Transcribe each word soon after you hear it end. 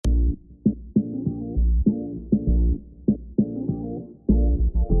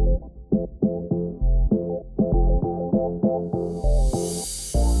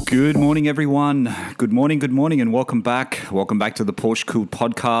Good morning, everyone. Good morning, and welcome back. Welcome back to the Porsche Cooled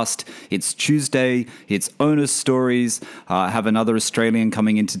podcast. It's Tuesday. It's Owner's Stories. I have another Australian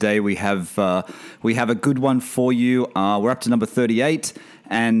coming in today. We have a good one for you. We're up to number 38,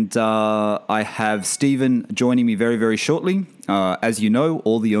 and I have Stephen joining me very, very shortly. As you know,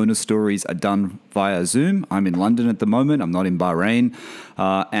 all the Owner's Stories are done via Zoom. I'm in London at the moment. I'm not in Bahrain,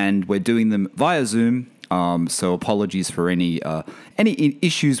 and we're doing them via Zoom. So apologies for any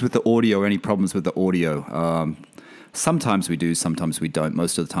issues with the audio or any problems with the audio. Sometimes we do, sometimes we don't.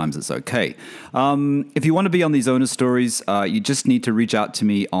 Most of the times it's okay. If you want to be on these Owner Stories, you just need to reach out to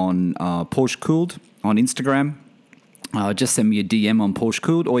me on Porsche Cooled on Instagram. Just send me a DM on Porsche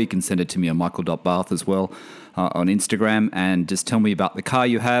Cooled, or you can send it to me on michael.barth as well on Instagram, and just tell me about the car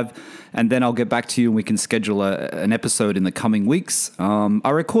you have, and then I'll get back to you and we can schedule an episode in the coming weeks. I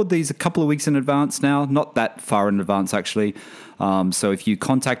record these a couple of weeks in advance now, not that far in advance actually. So if you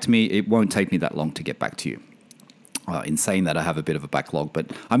contact me, it won't take me that long to get back to you. In saying that, I have a bit of a backlog, but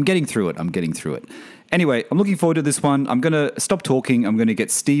I'm getting through it. Anyway, I'm looking forward to this one. I'm going to stop talking. I'm going to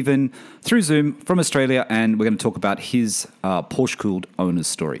get Stephen through Zoom from Australia, and we're going to talk about his Porsche Cooled Owner's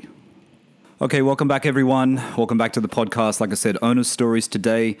Story. Okay, welcome back, everyone. Welcome back to the podcast. Like I said, Owner's Stories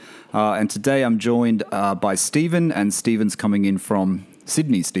today. And today I'm joined by Stephen, and Stephen's coming in from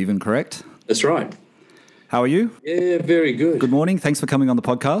Sydney. Stephen, correct? That's right. How are you? Yeah, very good. Good morning. Thanks for coming on the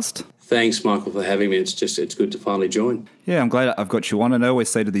podcast. Thanks, Michael, for having me. It's good to finally join. Yeah, I'm glad I've got you on. And I always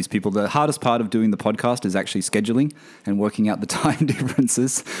say to these people, the hardest part of doing the podcast is actually scheduling and working out the time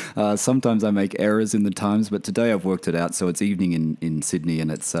differences. Sometimes I make errors in the times, but today I've worked it out. So it's evening in Sydney and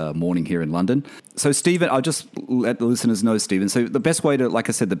it's morning here in London. So Stephen, I'll just let the listeners know, Stephen. So the best way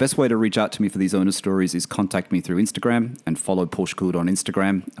to reach out to me for these Owner Stories is contact me through Instagram and follow Porsche Cooled on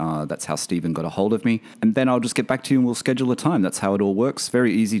Instagram. That's how Stephen got a hold of me. And then I'll just get back to you and we'll schedule a time. That's how it all works.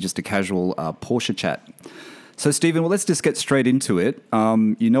 Very easy, just a casual Porsche chat. So, Stephen, well, let's just get straight into it. I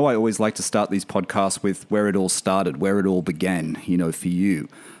always like to start these podcasts with where it all started, where it all began, for you.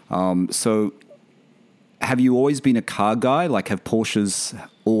 So have you always been a car guy? Like, have Porsches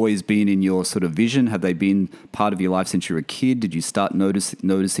always been in your sort of vision? Have they been part of your life since you were a kid? Did you start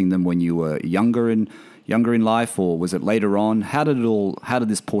noticing them when you were younger in life, or was it later on? How did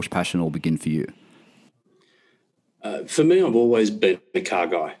this Porsche passion all begin for you? For me, I've always been a car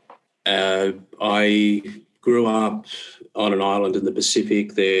guy. I grew up on an island in the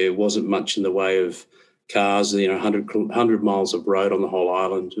Pacific. There wasn't much in the way of cars, 100 miles of road on the whole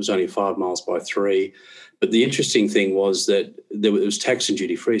island. It was only 5 miles by 3. But the interesting thing was that it was tax and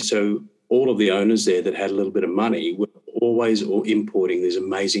duty free. So all of the owners there that had a little bit of money were always importing these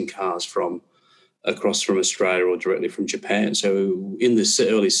amazing cars from across from Australia or directly from Japan. So in the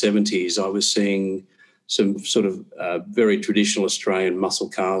early 70s, I was seeing some sort of very traditional Australian muscle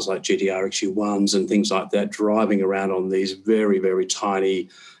cars like GTR XU1s and things like that driving around on these very, very tiny,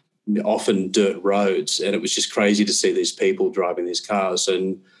 often dirt roads. And it was just crazy to see these people driving these cars.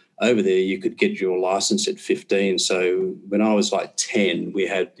 And over there, you could get your license at 15. So when I was like 10, we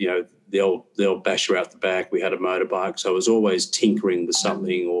had, the old basher out the back. We had a motorbike. So I was always tinkering with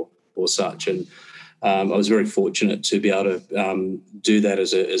something or such. And I was very fortunate to be able to do that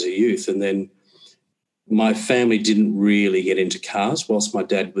as a youth. And then my family didn't really get into cars. Whilst my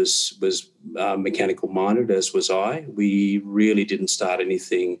dad was mechanical minded, as was I, we really didn't start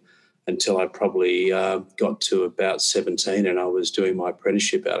anything until I probably got to about 17, and I was doing my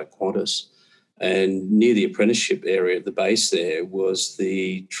apprenticeship out at Qantas. And near the apprenticeship area at the base there was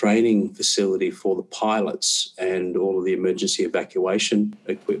the training facility for the pilots and all of the emergency evacuation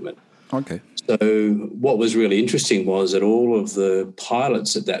equipment. Okay. So what was really interesting was that all of the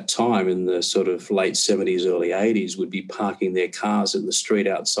pilots at that time in the sort of late 70s, early 80s would be parking their cars in the street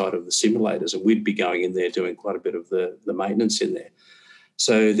outside of the simulators, and we'd be going in there doing quite a bit of the maintenance in there.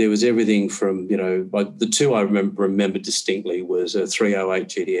 So there was everything from, like the two I remember distinctly was a 308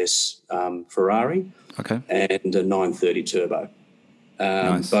 GTS Ferrari, okay, and a 930 Turbo.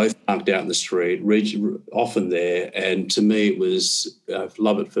 Nice. Both parked out in the street, often there. And to me, it was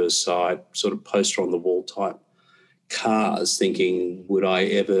love at first sight, sort of poster on the wall type cars, thinking, would I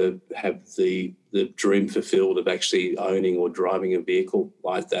ever have the dream fulfilled of actually owning or driving a vehicle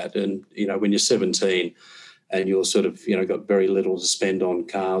like that? And, when you're 17 and you're sort of, got very little to spend on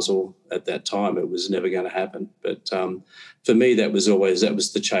cars, or at that time, it was never going to happen. But for me, that was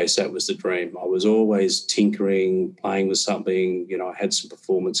the chase, that was the dream. I was always tinkering, playing with something. I had some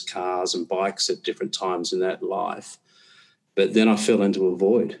performance cars and bikes at different times in that life. But then I fell into a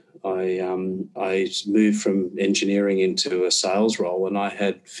void. I moved from engineering into a sales role, and I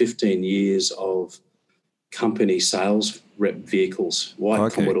had 15 years of company sales rep vehicles, white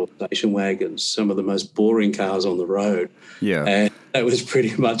Okay. Commodore station wagons, some of the most boring cars on the road. Yeah. And that was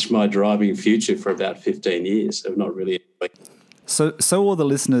pretty much my driving future for about 15 years of not really. So all the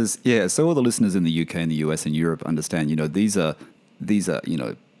listeners, so all the listeners in the UK and the US and Europe understand, these are,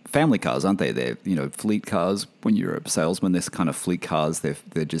 family cars, aren't they? They're, fleet cars. When you're a salesman, this kind of fleet cars,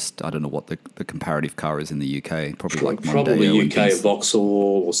 they're just, I don't know what the comparative car is in the UK, probably like Mondeo. Probably UK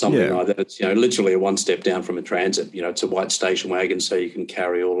Vauxhall or something Yeah. like that. It's, literally a one step down from a Transit. It's a white station wagon, so you can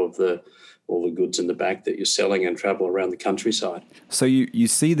carry all the goods in the back that you're selling and travel around the countryside. So you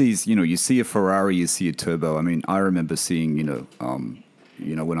see these, you see a Ferrari, you see a turbo. I mean, I remember seeing,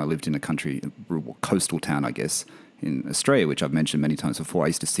 when I lived in a country, coastal town, I guess, in Australia, which I've mentioned many times before, I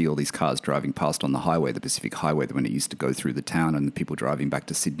used to see all these cars driving past on the highway, the Pacific Highway, when it used to go through the town, and the people driving back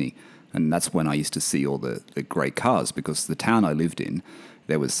to Sydney. And that's when I used to see all the great cars, because the town I lived in,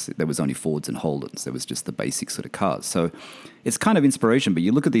 there was only Fords and Holdens. There was just the basic sort of cars. So it's kind of inspiration. But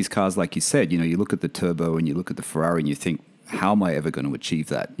you look at these cars, like you said, you look at the turbo and you look at the Ferrari and you think, how am I ever going to achieve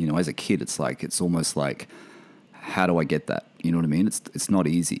that? As a kid, it's almost like, how do I get that? You know what I mean? It's not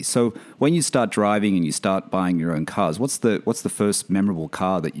easy. So when you start driving and you start buying your own cars, what's the first memorable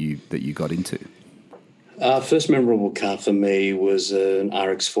car that you got into? First memorable car for me was an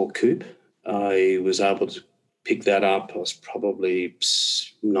RX4 Coupe. I was able to pick that up. I was probably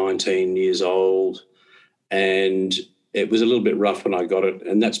 19 years old, and it was a little bit rough when I got it.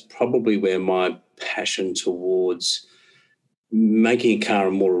 And that's probably where my passion towards making a car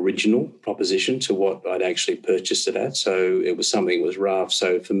a more original proposition to what I'd actually purchased it at. So it was something that was rough.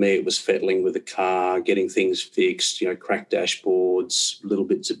 So for me, it was fettling with the car, getting things fixed, cracked dashboards, little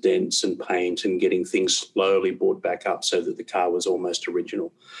bits of dents and paint, and getting things slowly brought back up so that the car was almost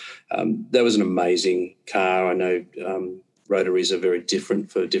original. That was an amazing car. I know rotaries are very different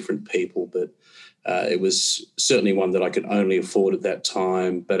for different people, but it was certainly one that I could only afford at that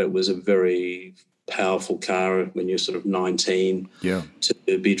time, but it was a very powerful car when you're sort of 19 to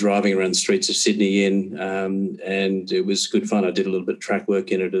be driving around the streets of Sydney in, and it was good fun. I did a little bit of track work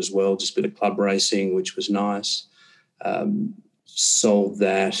in it as well, just a bit of club racing, which was nice. Sold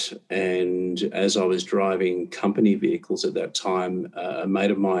that, and as I was driving company vehicles at that time, a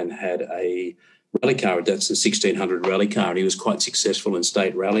mate of mine had a rally car, a Datsun 1600 rally car, and he was quite successful in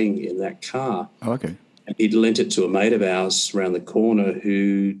state rallying in that car. Oh, okay. And he'd lent it to a mate of ours around the corner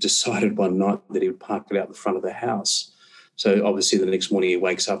who decided one night that he would park it out the front of the house. So obviously the next morning he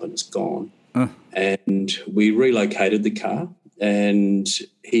wakes up and it's gone. And we relocated the car, and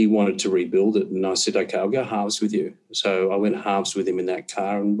he wanted to rebuild it. And I said, okay, I'll go halves with you. So I went halves with him in that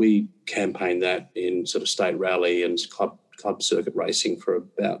car, and we campaigned that in sort of state rally and club circuit racing for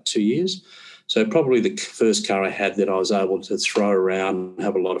about 2 years. So probably the first car I had that I was able to throw around and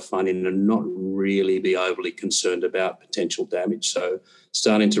have a lot of fun in and not really be overly concerned about potential damage. So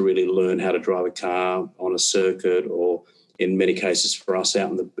starting to really learn how to drive a car on a circuit, or in many cases for us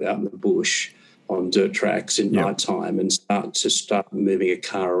out in the bush on dirt tracks in night time, and start moving a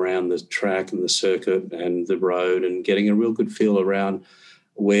car around the track and the circuit and the road, and getting a real good feel around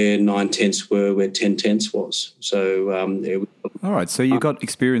where 9/10 were, where 10/10 was. So all right. So you got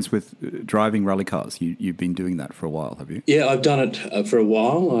experience with driving rally cars. You've been doing that for a while, have you? Yeah, I've done it for a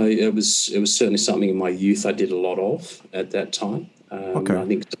while. It was certainly something in my youth I did a lot of at that time. Okay. I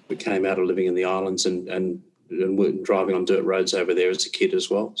think it came out of living in the islands and driving on dirt roads over there as a kid as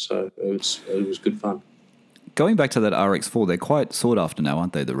well. So it was good fun. Going back to that RX4, they're quite sought after now,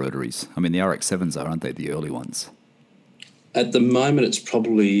 aren't they, the rotaries? I mean, the RX-7s are, aren't they, the early ones? At the moment, it's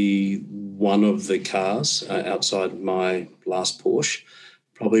probably one of the cars outside my last Porsche,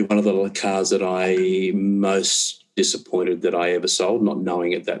 probably one of the cars that I most disappointed that I ever sold, not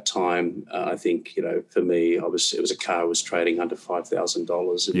knowing at that time. I think, for me, it was a car I was trading under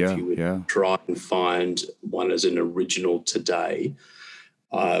 $5,000. And if you would try and find one as an original today,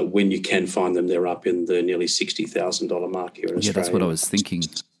 when you can find them, they're up in the nearly $60,000 mark here in Australia. Yeah, that's what I was thinking.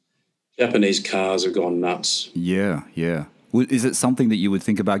 Japanese cars have gone nuts. Yeah. Is it something that you would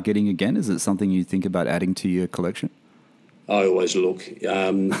think about getting again? Is it something you think about adding to your collection? I always look.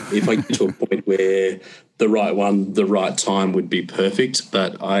 If I get to a point where the right one, the right time would be perfect,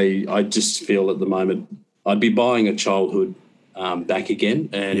 but I just feel at the moment I'd be buying a childhood back again,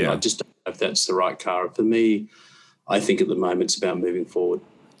 and I just don't know if that's the right car. For me, I think at the moment it's about moving forward.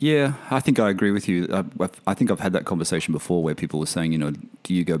 Yeah, I think I agree with you. I think I've had that conversation before where people were saying,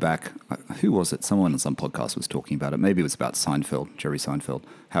 do you go back? Who was it? Someone on some podcast was talking about it. Maybe it was about Seinfeld, Jerry Seinfeld,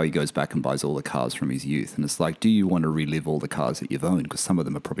 how he goes back and buys all the cars from his youth. And it's like, do you want to relive all the cars that you've owned? Because some of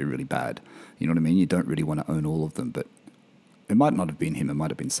them are probably really bad. You know what I mean? You don't really want to own all of them. But It might not have been him. It might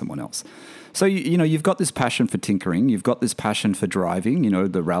have been someone else. So, you've got this passion for tinkering. You've got this passion for driving,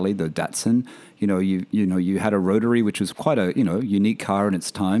 the Rally, the Datsun. You had a Rotary, which was quite a, unique car in its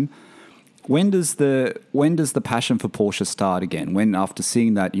time. When does the passion for Porsche start again? When, after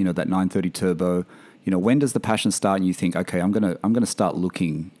seeing that, that 930 turbo, when does the passion start and you think, okay, I'm gonna start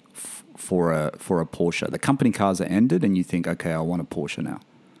looking for a Porsche? The company cars are ended and you think, okay, I want a Porsche now.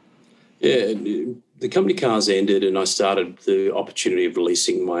 Yeah, the company cars ended and I started the opportunity of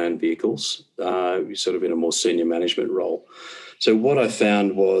leasing my own vehicles, sort of in a more senior management role. So what I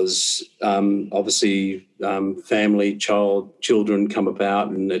found was obviously family, children come about,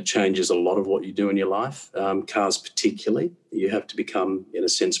 and it changes a lot of what you do in your life. Cars particularly, you have to become, in a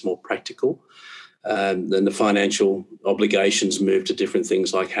sense, more practical. Then the financial obligations move to different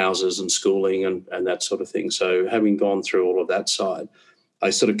things like houses and schooling and that sort of thing. So having gone through all of that side, I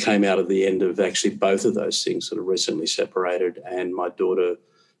sort of came out of the end of actually both of those things, sort of recently separated, and my daughter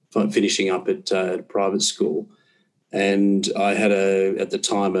finishing up at private school. And I had at the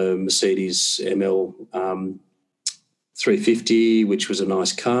time, a Mercedes ML 350, which was a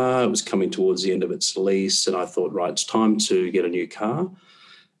nice car. It was coming towards the end of its lease, and I thought, right, it's time to get a new car.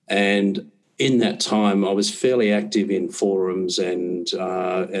 And in that time, I was fairly active in forums and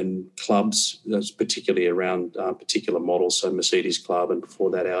clubs, particularly around particular models, so Mercedes Club and before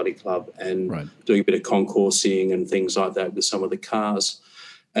that Audi Club, and doing a bit of concourseing and things like that with some of the cars.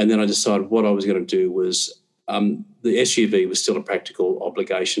 And then I decided what I was going to do was the SUV was still a practical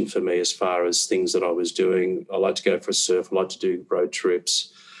obligation for me as far as things that I was doing. I like to go for a surf. I like to do road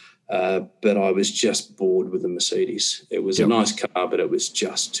trips. But I was just bored with the Mercedes. It was a nice car, but it was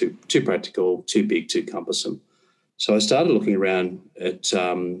just too practical, too big, too cumbersome. So I started looking around at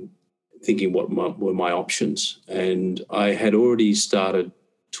thinking what were my options. And I had already started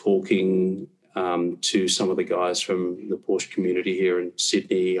talking to some of the guys from the Porsche community here in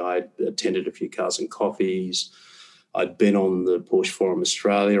Sydney. I attended a few Cars and Coffees. I'd been on the Porsche Forum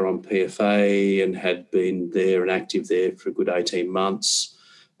Australia on PFA and had been there and active there for a good 18 months.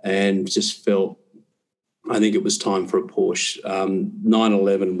 And just felt, I think it was time for a Porsche.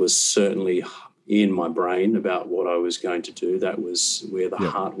 911 was certainly in my brain about what I was going to do. That was where the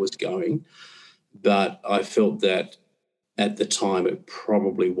heart was going. But I felt that at the time it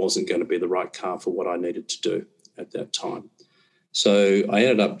probably wasn't going to be the right car for what I needed to do at that time. So I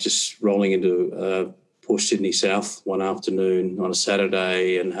ended up just rolling into Porsche Sydney South one afternoon on a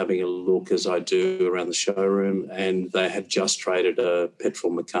Saturday and having a look, as I do, around the showroom, and they had just traded a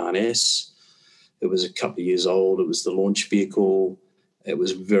petrol Macan S. It was a couple of years old. It was the launch vehicle. It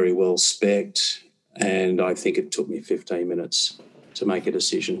was very well spec'd, and I think it took me 15 minutes to make a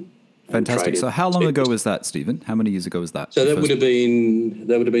decision. Fantastic. So how long ago was that, Stephen? How many years ago was that? So that would have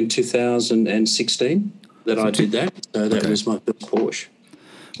been 2016 that I did that. So that was my first Porsche.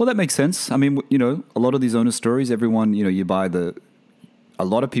 Well, that makes sense. I mean, a lot of these owner stories, everyone, you buy a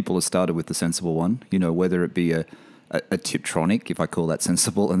lot of people have started with the sensible one, whether it be a Tiptronic, if I call that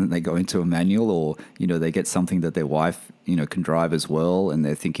sensible, and then they go into a manual, or, they get something that their wife, can drive as well, and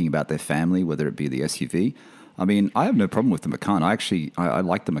they're thinking about their family, whether it be the SUV. I mean, I have no problem with the Macan. I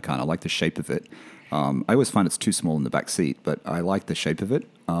like the Macan. I like the shape of it. I always find it's too small in the back seat, but I like the shape of it.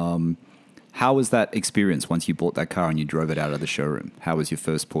 How was that experience once you bought that car and you drove it out of the showroom? How was your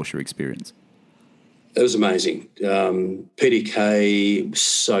first Porsche experience? It was amazing. PDK,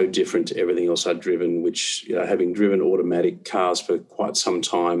 so different to everything else I'd driven, which, having driven automatic cars for quite some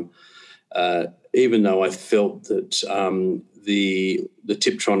time, even though I felt that the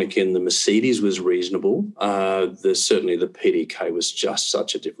Tiptronic in the Mercedes was reasonable, certainly the PDK was just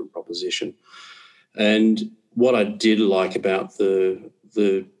such a different proposition. And what I did like about the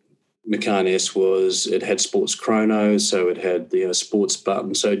Macan S was it had sports chrono, so it had the sports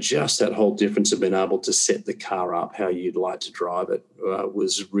button. So just that whole difference of being able to set the car up how you'd like to drive it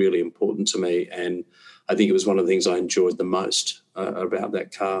was really important to me. And I think it was one of the things I enjoyed the most about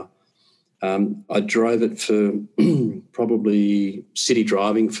that car. I drove it for probably city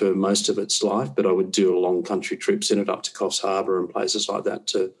driving for most of its life, but I would do long country trips in it up to Coffs Harbour and places like that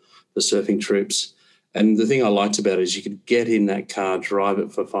to the surfing trips. And the thing I liked about it is you could get in that car, drive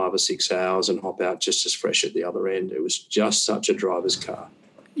it for 5 or 6 hours and hop out just as fresh at the other end. It was just such a driver's car.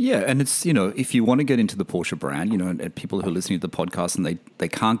 Yeah, and it's, if you want to get into the Porsche brand, and people who are listening to the podcast and they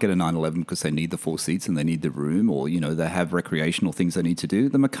can't get a 911 because they need the 4 seats and they need the room, or, they have recreational things they need to do,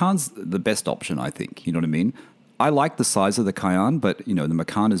 the Macan's the best option, I think. You know what I mean? I like the size of the Cayenne, but, the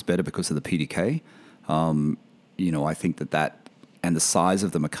Macan is better because of the PDK. I think that and the size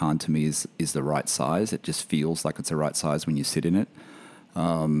of the Macan to me is the right size. It just feels like it's the right size when you sit in it.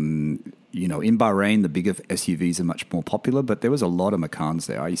 In Bahrain, the bigger SUVs are much more popular, but there was a lot of Macans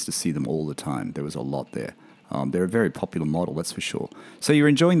there. I used to see them all the time. There was a lot there. They're a very popular model, that's for sure. So you're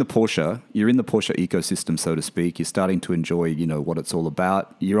enjoying the Porsche. You're in the Porsche ecosystem, so to speak. You're starting to enjoy, what it's all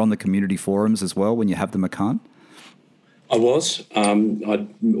about. You're on the community forums as well when you have the Macan. I was. I'd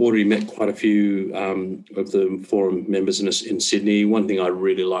already met quite a few of the forum members in Sydney. One thing I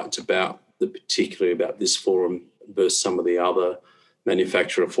really liked particularly about this forum versus some of the other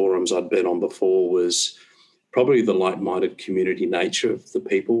manufacturer forums I'd been on before was probably the like-minded community nature of the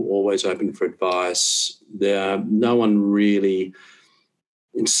people, always open for advice. No one really,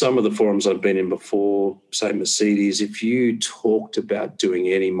 in some of the forums I've been in before, say Mercedes, if you talked about doing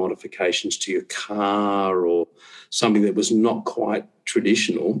any modifications to your car or something that was not quite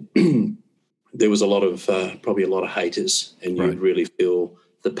traditional, there was probably a lot of haters, and you'd really feel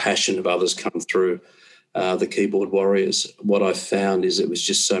the passion of others come through. The keyboard warriors. What I found is it was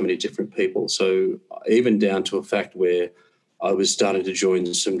just so many different people. So even down to a fact where I was starting to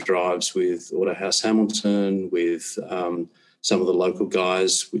join some drives with Autohouse Hamilton, with some of the local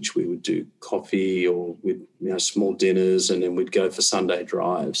guys, which we would do coffee or with small dinners, and then we'd go for Sunday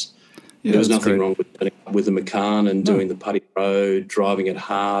drives. Yeah, there was nothing wrong with the Macan and doing the Putty Road, driving it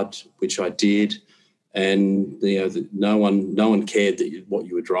hard, which I did. And no one cared what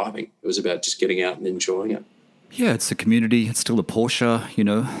you were driving. It was about just getting out and enjoying it. Yeah, it's a community. It's still a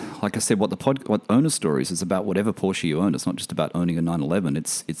Porsche. Like I said, what owner stories is about whatever Porsche you own. It's not just about owning a 911.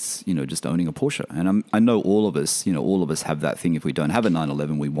 It's just owning a Porsche. And I know all of us have that thing. If we don't have a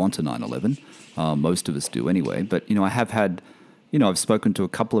 911, we want a 911. Most of us do anyway. But I have had. I've spoken to a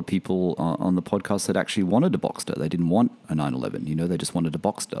couple of people on the podcast that actually wanted a Boxster. They didn't want a 911. They just wanted a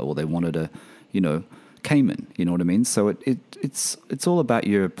Boxster, or they wanted a Cayman. You know what I mean? So it's all about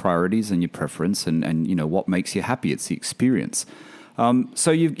your priorities and your preference and what makes you happy. It's the experience.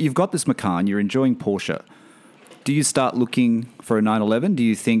 So you've got this Macan. You're enjoying Porsche. Do you start looking for a 911? Do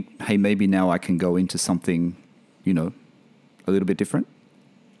you think, hey, maybe now I can go into something, a little bit different?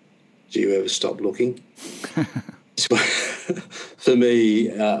 Do you ever stop looking? For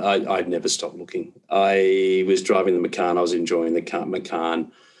me, I'd never stop looking. I was driving the Macan. I was enjoying the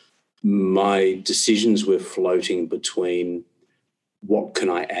Macan. My decisions were floating between what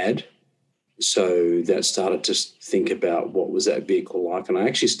can I add. So that started to think about what was that vehicle like. And I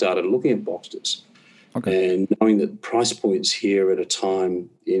actually started looking at Boxsters. Okay. And knowing that price points here at a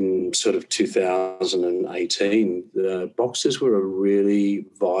time in sort of 2018, the Boxsters were a really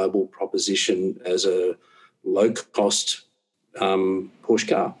viable proposition as a low-cost Porsche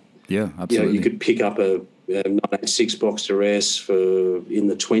car. Yeah, absolutely. You could pick up a 986 Boxster S for in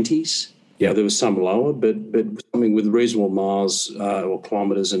the 20s. Yeah, there was some lower, but something with reasonable miles or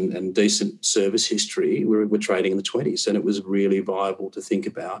kilometres and decent service history, we're trading in the 20s, and it was really viable to think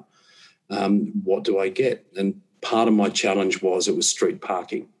about what do I get? And part of my challenge was it was street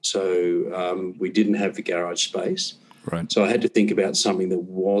parking. So we didn't have the garage space. Right. So I had to think about something that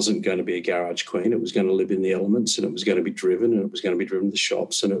wasn't going to be a garage queen. It was going to live in the elements, and it was going to be driven, and it was going to be driven to the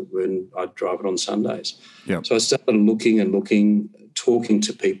shops, and I'd drive it on Sundays. Yep. So I started looking, talking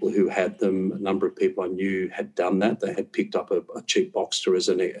to people who had them. A number of people I knew had done that. They had picked up a cheap Boxster as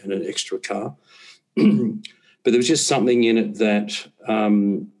an extra car. But there was just something in it that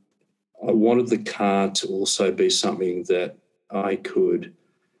I wanted the car to also be something that I could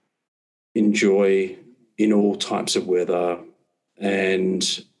enjoy in all types of weather.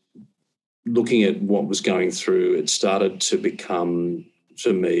 And looking at what was going through, it started to become,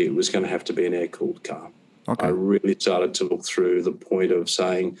 for me, it was going to have to be an air-cooled car. Okay. I really started to look through the point of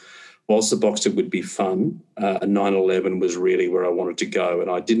saying, whilst the Boxster would be fun, a 911 was really where I wanted to go, and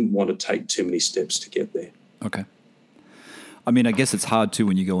I didn't want to take too many steps to get there. Okay. I mean, I guess it's hard too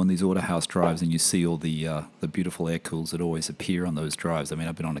when you go on these Autohouse drives and you see all the beautiful air cools that always appear on those drives. I mean,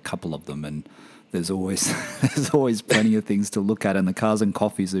 I've been on a couple of them, and there's always plenty of things to look at, and the cars and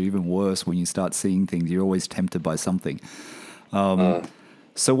coffees are even worse when you start seeing things. You're always tempted by something.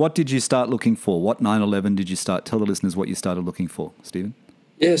 So what did you start looking for? What 911 did you start? Tell the listeners what you started looking for, Stephen.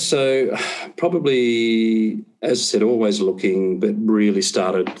 Yeah, so probably, as I said, always looking, but really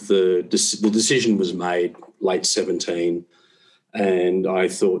started the decision was made late 17. And I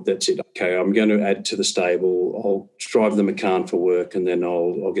thought, that's it. Okay, I'm going to add to the stable. I'll drive the Macan for work, and then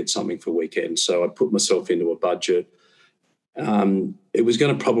I'll get something for weekends. So I put myself into a budget. It was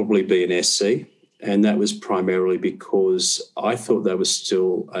going to probably be an SC, and that was primarily because I thought that was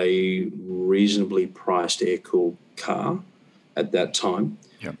still a reasonably priced air-cooled car at that time.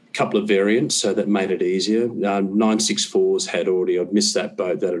 Yep. A couple of variants, so that made it easier. 964s I'd missed that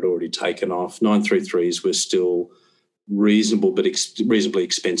boat, that had already taken off. 933s were still reasonable, but reasonably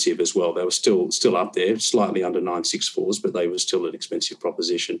expensive as well. They were still up there, slightly under 964s, but they were still an expensive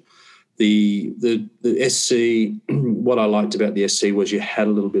proposition. The SC, what I liked about the SC was you had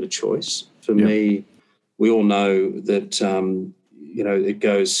a little bit of choice. For me, we all know that it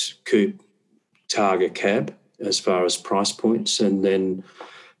goes coupe, Targa, cab as far as price points, and then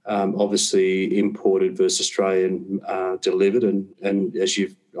obviously imported versus Australian delivered. And as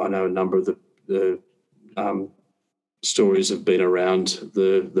I know a number of the stories have been around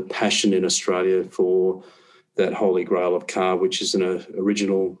the passion in Australia for that holy grail of car, which is an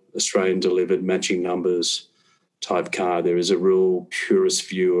original Australian delivered matching numbers type car. There is a real purist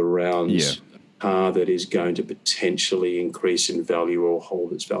view around a car that is going to potentially increase in value or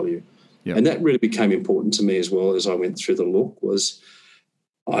hold its value. Yep. And that really became important to me as well as I went through the look. Was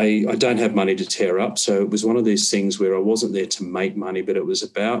I don't have money to tear up, so it was one of these things where I wasn't there to make money, but it was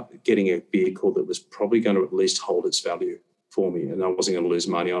about getting a vehicle that was probably going to at least hold its value for me, and I wasn't going to lose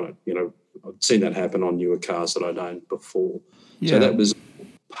money on it. I'd seen that happen on newer cars that I'd owned before. So that was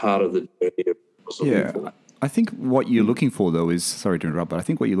part of the journey. I think what you're looking for, though, is, sorry to interrupt, but I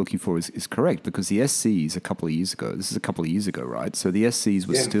think what you're looking for is correct, because the SCs a couple of years ago, right? So the SCs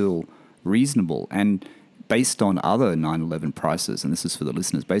were still reasonable, and based on other 911 prices, and this is for the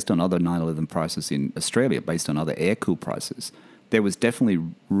listeners, based on other 911 prices in Australia, based on other air-cooled prices, there was definitely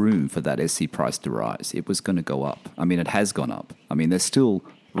room for that SC price to rise. It was going to go up. I mean, it has gone up. I mean, they're still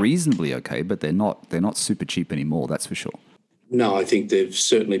reasonably okay, but they're not super cheap anymore, that's for sure. No, I think they've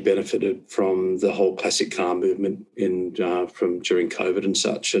certainly benefited from the whole classic car movement from during COVID and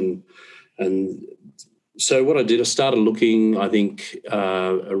such. And so what I did, I started looking, I think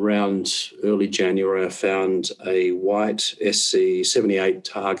around early January, I found a white SC 78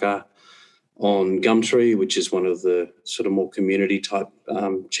 Targa on Gumtree, which is one of the sort of more community type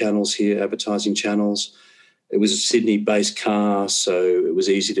channels here, advertising channels. It was a Sydney-based car, so it was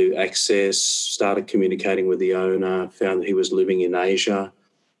easy to access. Started communicating with the owner, found that he was living in Asia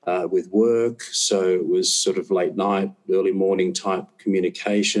with work, so it was sort of late night, early morning type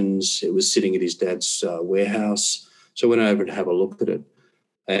communications. It was sitting at his dad's warehouse, so I went over to have a look at it.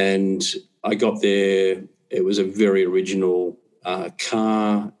 And I got there, it was a very original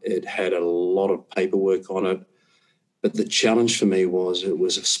car. It had a lot of paperwork on it, but the challenge for me was it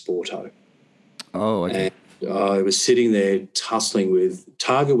was a Sporto. Oh, okay. And I was sitting there tussling with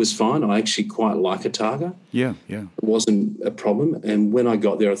Targa. Was fine. I actually quite like a Targa. Yeah. It wasn't a problem. And when I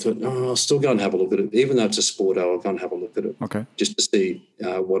got there, I thought, I'll still go and have a look at it. Even though it's a Sporto, I'll go and have a look at it. Okay. Just to see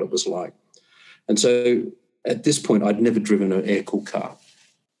what it was like. And so at this point, I'd never driven an air-cooled car.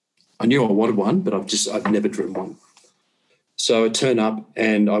 I knew I wanted one, but I've never driven one. So I turned up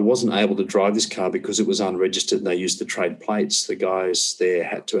and I wasn't able to drive this car because it was unregistered and they used the trade plates. The guys there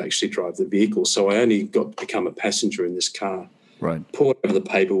had to actually drive the vehicle. So I only got to become a passenger in this car. Right. Poured over the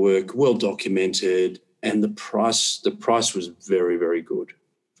paperwork, well documented, and the price was very, very good.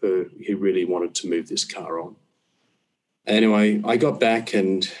 He really wanted to move this car on. Anyway, I got back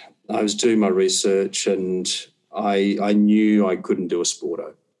and I was doing my research and I knew I couldn't do a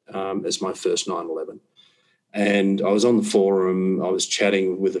Sporto as my first 911. And I was on the forum. I was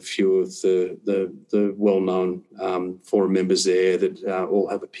chatting with a few of the well-known forum members there that all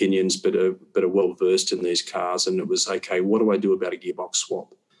have opinions but are well-versed in these cars. And it was, okay, what do I do about a gearbox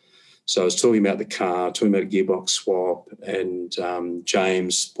swap? So I was talking about the car, talking about a gearbox swap, and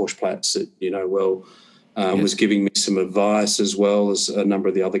James Porsche-Platz was giving me some advice, as well as a number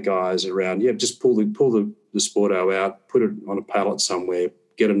of the other guys around, just pull the Sporto out, put it on a pallet somewhere,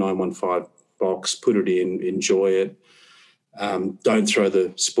 get a 915 box, put it in, enjoy it. Don't throw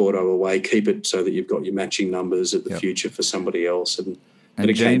the Sporto away. Keep it so that you've got your matching numbers at the future for somebody else. And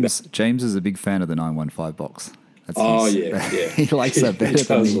James is a big fan of the 915 box. He likes that better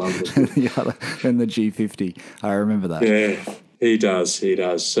than the G50. I remember that. Yeah, he does.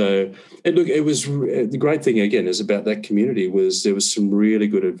 So, it was the great thing again is about that community was there was some really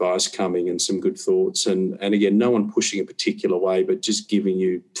good advice coming and some good thoughts, and again, no one pushing a particular way, but just giving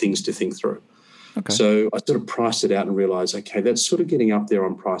you things to think through. Okay. So I sort of priced it out and realised, okay, that's sort of getting up there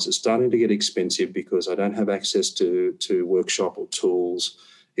on price. It's starting to get expensive because I don't have access to workshop or tools.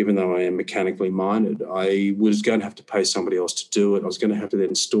 Even though I am mechanically minded, I was going to have to pay somebody else to do it. I was going to have to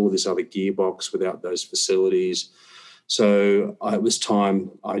then store this other gearbox without those facilities. So it was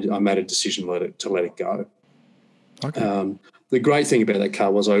time. I made a decision to let it go. Okay. The great thing about that car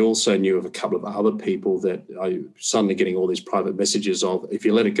was I also knew of a couple of other people that I suddenly getting all these private messages of, if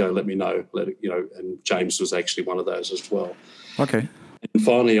you let it go, let me know. And James was actually one of those as well. Okay. And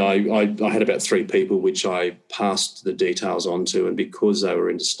finally, I had about 3 people which I passed the details on to, and because they were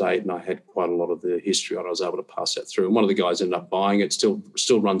interstate and I had quite a lot of the history on, I was able to pass that through. And one of the guys ended up buying it, still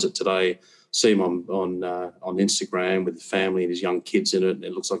runs it today. See him on Instagram with the family and his young kids in it, and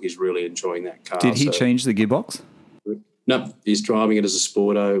it looks like he's really enjoying that car. Did he change the gearbox? No, he's driving it as a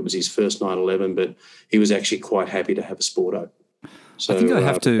Sporto. It was his first 911, but he was actually quite happy to have a Sporto. So,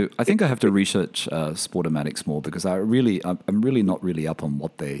 I think I have to research Sportomatics more, because I'm really not really up on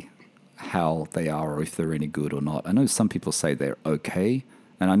how they are, or if they're any good or not. I know some people say they're okay,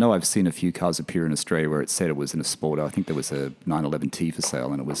 and I know I've seen a few cars appear in Australia where it said it was in a Sporto. I think there was a 911T for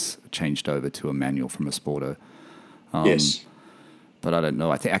sale, and it was changed over to a manual from a Sporto. Yes. But I don't know.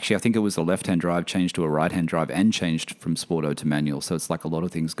 I think it was a left-hand drive changed to a right-hand drive and changed from Sporto to manual. So it's like a lot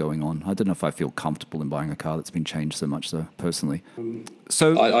of things going on. I don't know if I feel comfortable in buying a car that's been changed so much, though, personally.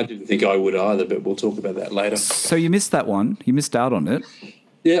 So I didn't think I would either, but we'll talk about that later. So you missed that one. You missed out on it.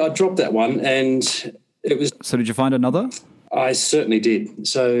 Yeah, I dropped that one, and it was... So did you find another? I certainly did.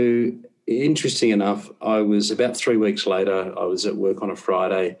 So interesting enough, I was about 3 weeks later, I was at work on a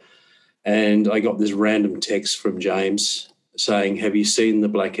Friday, and I got this random text from James saying, "Have you seen the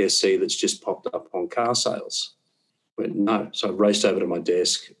black SC that's just popped up on car sales?" I went, "No." So I raced over to my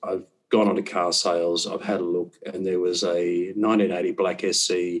desk. I've gone on to car sales. I've had a look, and there was a 1980 black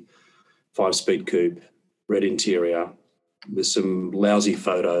SC 5-speed coupe, red interior, with some lousy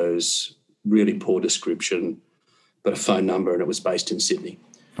photos, really poor description, but a phone number, and it was based in Sydney.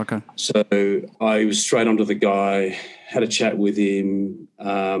 Okay. So I was straight onto the guy, had a chat with him,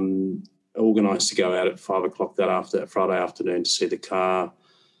 organised to go out at 5 o'clock that Friday afternoon to see the car.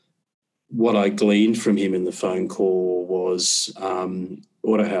 What I gleaned from him in the phone call was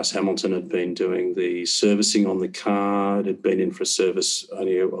Autohouse Hamilton had been doing the servicing on the car. It had been in for a service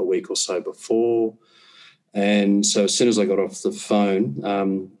only a week or so before. And so as soon as I got off the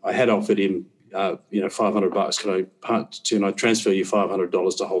phone, I had offered him, $500. Can I transfer you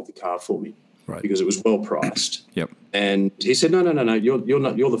 $500 to hold the car for me? Right. Because it was well priced. Yep. And he said, no, you're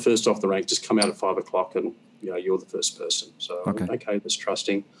the first off the rank. Just come out at 5 o'clock and you're the first person. So okay, that's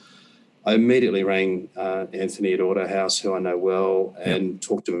trusting. I immediately rang Anthony at Autohouse, who I know well, and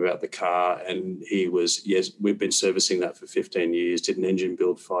talked to him about the car. And he was, yes, we've been servicing that for 15 years, did an engine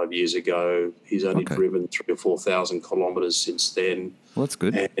build 5 years ago. He's only driven 3,000 or 4,000 kilometres since then. Well, that's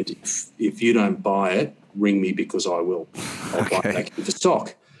good. And if you don't buy it, ring me because I will. I'll buy it back into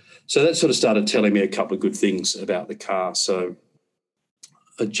stock. So that sort of started telling me a couple of good things about the car. So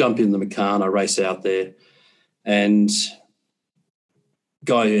I jump in the Macan, I race out there, and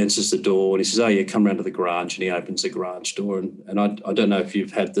guy answers the door and he says, "Oh, yeah, come round to the garage." And he opens the garage door. And I don't know if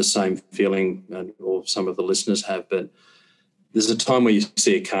you've had the same feeling, or some of the listeners have, but there's a time where you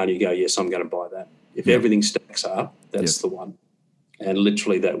see a car and you go, "Yes, I'm going to buy that." If everything stacks up, that's the one. And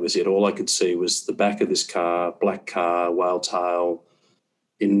literally that was it. All I could see was the back of this car, black car, whale tail,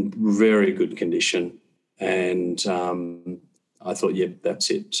 in very good condition. And I thought, that's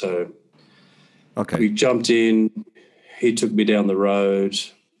it. So we jumped in. He took me down the road,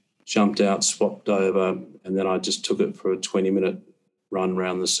 jumped out, swapped over, and then I just took it for a 20-minute run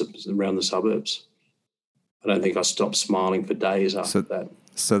around the suburbs. I don't think I stopped smiling for days after that.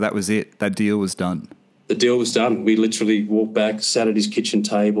 So that was it. That deal was done. The deal was done. We literally walked back, sat at his kitchen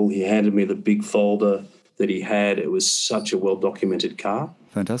table. He handed me the big folder that he had. It was such a well-documented car.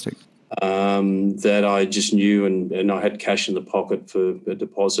 Fantastic. That I just knew, and I had cash in the pocket for a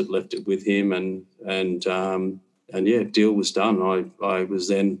deposit, left it with him, and deal was done. I was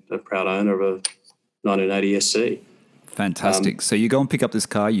then a proud owner of a 1980 SC. Fantastic. So you go and pick up this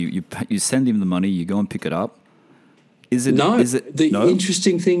car. You send him the money. You go and pick it up. The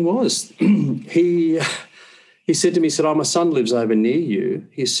interesting thing was he said to me, he said, "Oh, my son lives over near you."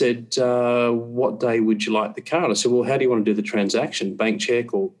 He said, "What day would you like the car?" And I said, "Well, how do you want to do the transaction? Bank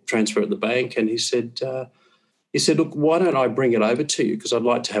check or transfer at the bank?" And he said, "Look, why don't I bring it over to you? Because I'd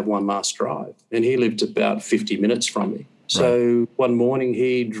like to have one last drive." And he lived about 50 minutes from me. So one morning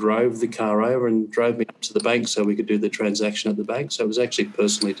he drove the car over and drove me up to the bank so we could do the transaction at the bank. So it was actually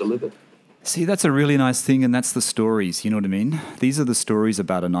personally delivered. See, that's a really nice thing, and that's the stories, you know what I mean? These are the stories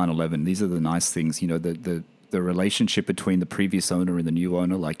about a 911. These are the nice things, the relationship between the previous owner and the new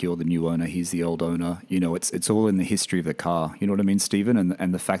owner, like you're the new owner, he's the old owner. It's all in the history of the car. You know what I mean, Stephen?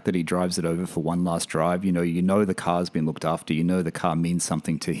 And the fact that he drives it over for one last drive, you know the car's been looked after. You know the car means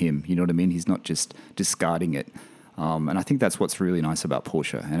something to him. You know what I mean? He's not just discarding it. And I think that's what's really nice about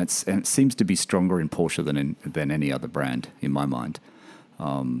Porsche. And it seems to be stronger in Porsche than any other brand, in my mind.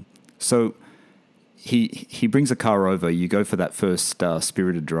 So he brings a car over. You go for that first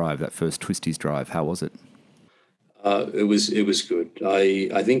spirited drive, that first Twisties drive. How was it? It was good.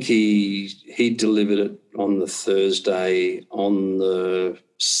 I think he delivered it on the Thursday. On the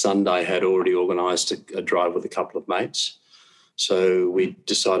Sunday, had already organised a drive with a couple of mates. So we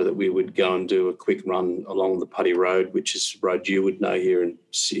decided that we would go and do a quick run along the Putty Road, which is a road you would know here in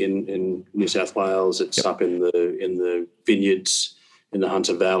New South Wales. It's up in the vineyards in the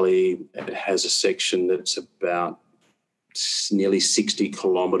Hunter Valley. It has a section that's about nearly 60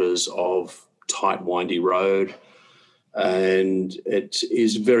 kilometres of tight, windy road. And it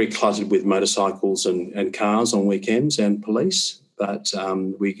is very cluttered with motorcycles and cars on weekends and police. But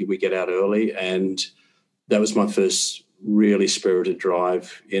we get out early, and that was my first really spirited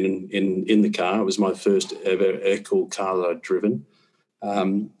drive in the car. It was my first ever air-cooled car that I'd driven.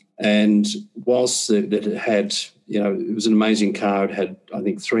 And whilst it had, it was an amazing car. It had, I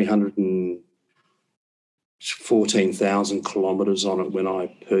think, 314,000 kilometres on it when I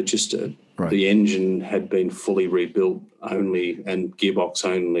purchased it. Right. The engine had been fully rebuilt only, and gearbox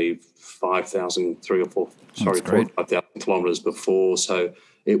only 5,000 kilometres before. So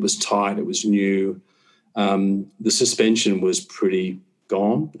it was tight. It was new. The suspension was pretty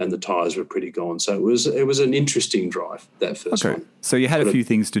gone, and the tyres were pretty gone. So it was an interesting drive, that first one. So you had a few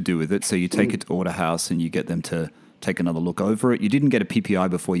things to do with it. So you take it to Autohouse and you get them to take another look over it. You didn't get a PPI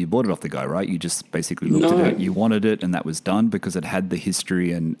before you bought it off the guy, right? You just basically looked at it, you wanted it, and that was done because it had the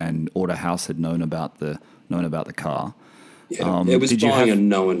history and Autohouse had known about the car. Yeah, it was buying and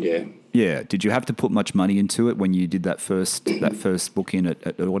knowing, yeah. Yeah. Did you have to put much money into it when you did that first book in at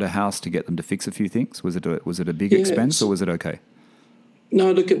Autohouse to get them to fix a few things? Was it a big expense or was it okay?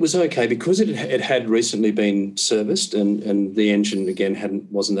 No, look, it was okay because it had recently been serviced and the engine again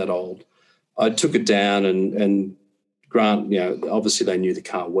wasn't that old. I took it down and Grant, obviously they knew the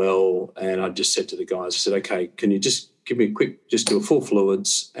car well, and I just said to the guys, I said, okay, can you just give me just do a full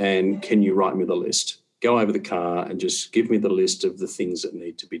fluids, and can you write me the list? Go over the car and just give me the list of the things that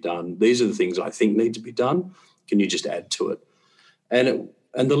need to be done. These are the things I think need to be done. Can you just add to it? And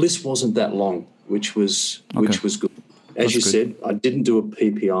the list wasn't that long, which was good. As you said, I didn't do a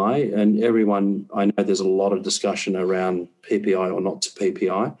PPI, and I know there's a lot of discussion around PPI or not to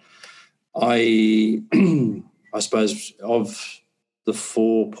PPI. I suppose of the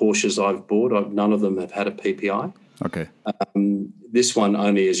 4 Porsches I've bought, none of them have had a PPI. Okay. This one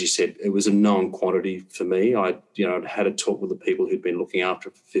only, as you said, it was a known quantity for me. I'd had a talk with the people who'd been looking after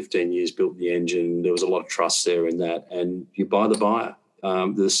it for 15 years, built the engine. There was a lot of trust there in that. And you buy the buyer.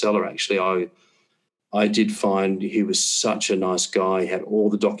 The seller, actually, I did find he was such a nice guy. He had all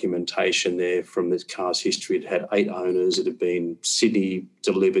the documentation there from the car's history. It had 8 owners. It had been Sydney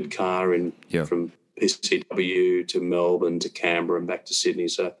delivered car from PCW to Melbourne to Canberra and back to Sydney.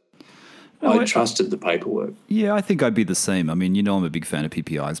 So I trusted the paperwork. Yeah, I think I'd be the same. I mean, I'm a big fan of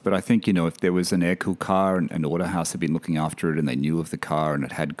PPIs, but I think, if there was an air-cooled car and Autohouse had been looking after it and they knew of the car and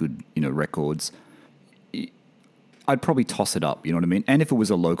it had good, records, I'd probably toss it up, you know what I mean? And if it was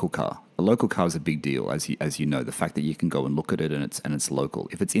a local car is a big deal, as you know, the fact that you can go and look at it and it's local.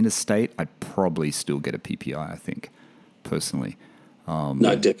 If it's interstate, I'd probably still get a PPI, I think, personally.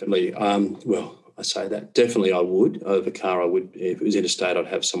 No, definitely. I say that. Definitely I would. Over car, I would. If it was interstate, I'd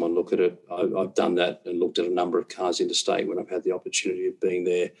have someone look at it. I've done that and looked at a number of cars interstate when I've had the opportunity of being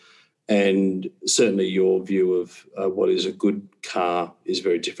there. And certainly your view of what is a good car is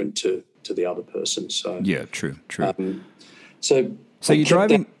very different to the other person. So yeah, true. So you're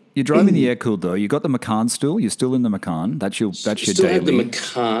driving the air-cooled though. You got the Macan still? You're still in the Macan? That's your still daily. Had the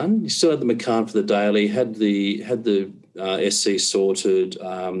Macan. You still had the Macan for the daily. Had the SC sorted.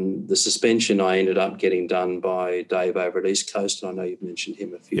 The suspension I ended up getting done by Dave over at East Coast, and I know you've mentioned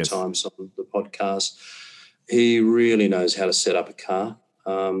him a few times on the podcast. He really knows how to set up a car.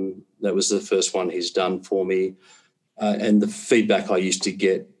 That was the first one he's done for me, and the feedback I used to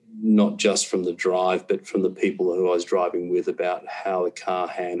get, not just from the drive, but from the people who I was driving with, about how the car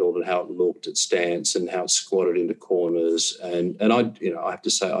handled and how it looked at stance and how it squatted into corners. And I have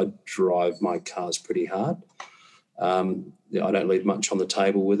to say, I drive my cars pretty hard. I don't leave much on the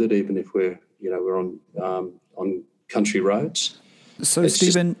table with it, even if we're on country roads. So,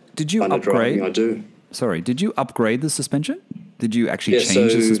 Stephen, did you upgrade? I do. Sorry, did you upgrade the suspension? Did you actually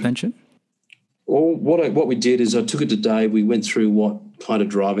change the suspension? Well, what we did is I took it to Dave. We went through what kind of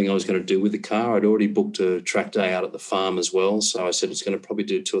driving I was going to do with the car. I'd already booked a track day out at the farm as well. So I said it's going to probably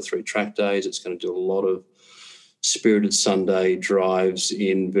do 2 or 3 track days. It's going to do a lot of spirited Sunday drives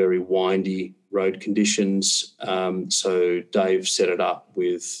in very windy road conditions. So Dave set it up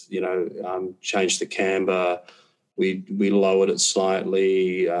with, changed the camber. We lowered it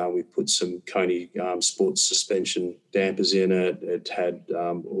slightly. We put some Coney sports suspension dampers in it. It had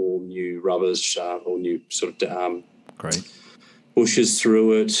all new rubbers, all new sort of Great. bushes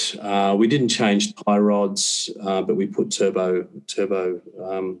through it. We didn't change tie rods, but we put turbo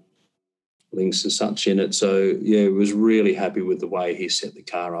links and such in it. So, yeah, was really happy with the way he set the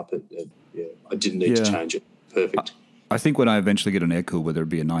car up. I didn't need to change it. Perfect. I think when I eventually get an air cool, whether it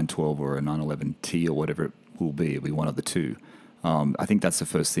be a 912 or a 911T or whatever it will be, it'll be one of the two. I think that's the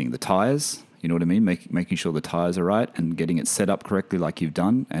first thing. The tires, you know what I mean? Making sure the tires are right and getting it set up correctly like you've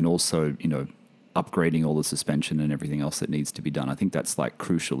done, and also, upgrading all the suspension and everything else that needs to be done. I think that's like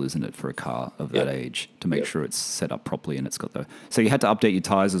crucial, isn't it, for a car of that age, to make sure it's set up properly and it's got the... So you had to update your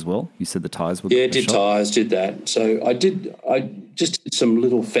tires as well? You said the tires were... Yeah, did tires, did that. So I just did some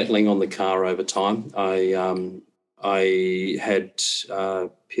little fettling on the car over time. I had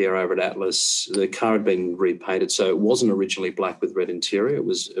Pierre over at Atlas. The car had been repainted, so it wasn't originally black with red interior. It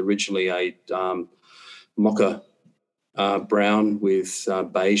was originally a mocha brown with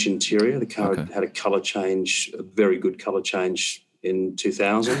beige interior. The car had a colour change, a very good colour change in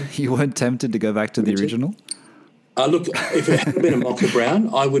 2000. You weren't tempted to go back to the original? Look, if it had been a mocha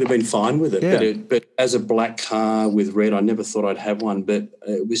brown, I would have been fine with it. Yeah. But as a black car with red, I never thought I'd have one. But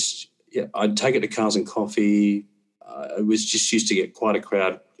it was, I'd take it to Cars and Coffee. I was just used to get quite a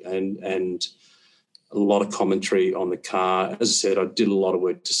crowd and a lot of commentary on the car. As I said, I did a lot of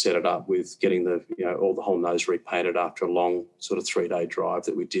work to set it up with getting all the whole nose repainted after a long sort of 3-day drive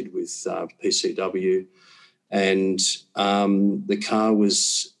that we did with PCW. And the car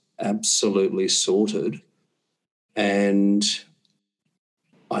was absolutely sorted, and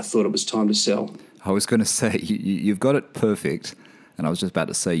I thought it was time to sell. I was going to say, you've got it perfect. And I was just about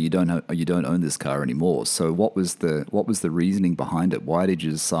to say, you don't own this car anymore. So what was the reasoning behind it? Why did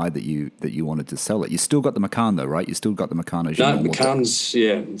you decide that you wanted to sell it? You still got the Macan though, right? You still got the Macan as your normal. Macan's,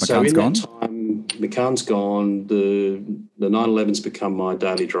 yeah. Macan's so in gone? that time, Macan's gone. The 911's become my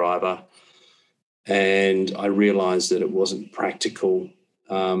daily driver, and I realised that it wasn't practical.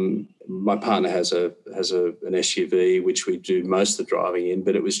 My partner has an SUV, which we do most of the driving in,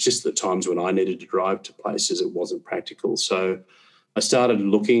 but it was just the times when I needed to drive to places it wasn't practical. So I started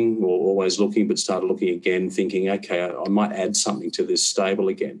looking, or always looking, but started looking again, thinking, okay, I might add something to this stable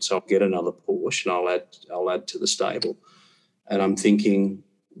again. So I'll get another Porsche and I'll add to the stable. And I'm thinking,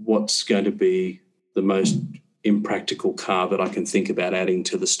 what's going to be the most impractical car that I can think about adding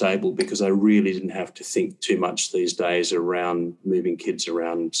to the stable? Because I really didn't have to think too much these days around moving kids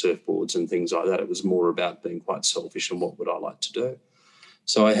around surfboards and things like that. It was more about being quite selfish and what would I like to do.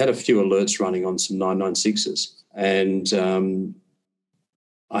 So I had a few alerts running on some 996s, and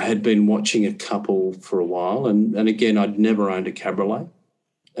I had been watching a couple for a while, and again, I'd never owned a cabriolet,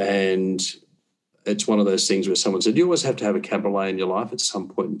 and it's one of those things where someone said, you always have to have a cabriolet in your life at some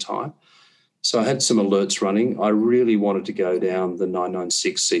point in time. So I had some alerts running. I really wanted to go down the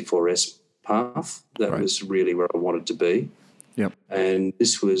 996 C4S path. That was really where I wanted to be. Yep. And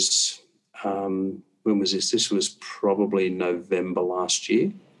this was, when was this? This was probably November last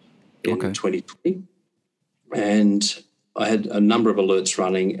year in 2020. And I had a number of alerts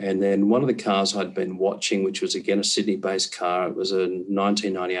running, and then one of the cars I'd been watching, which was, again, a Sydney-based car, it was a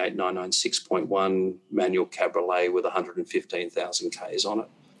 1998 996.1 manual cabriolet with 115,000 Ks on it.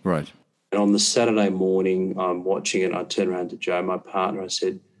 Right. And on the Saturday morning, I'm watching it, I turned around to Joe, my partner, I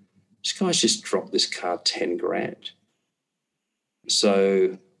said, this guy's just dropped this car 10 grand.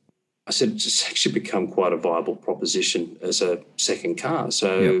 So I said, it's actually become quite a viable proposition as a second car.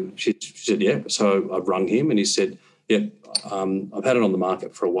 So she said, yeah. So I rung him and he said, yeah, I've had it on the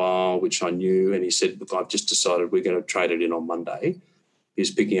market for a while, which I knew. And he said, look, I've just decided we're going to trade it in on Monday.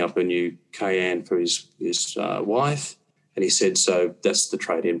 He's picking up a new Cayenne for his wife. And he said, so that's the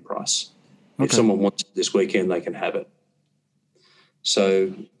trade-in price. Okay. If someone wants it this weekend, they can have it.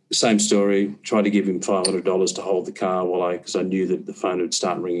 So same story, tried to give him $500 to hold the car because I knew that the phone would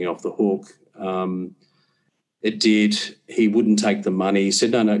start ringing off the hook. It did. He wouldn't take the money. He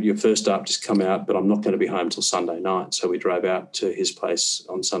said, no, you're first up, just come out, but I'm not going to be home till Sunday night. So we drove out to his place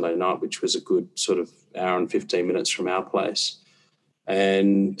on Sunday night, which was a good sort of hour and 15 minutes from our place.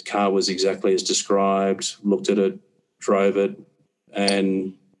 And the car was exactly as described, looked at it, drove it,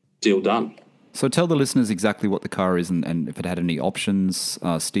 and deal done. So tell the listeners exactly what the car is and if it had any options,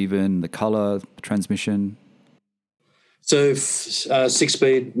 Stephen, the colour, the transmission. So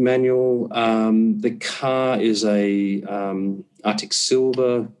 6-speed manual. The car is a Arctic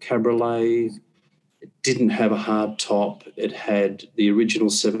Silver Cabriolet. It didn't have a hard top. It had the original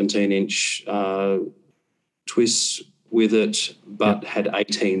 17-inch twist with it, but had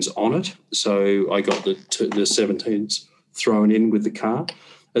 18s on it. So I got the 17s thrown in with the car.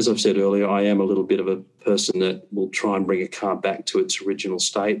 As I've said earlier, I am a little bit of a person that will try and bring a car back to its original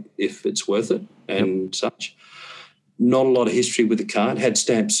state if it's worth it and such. Not a lot of history with the car. It had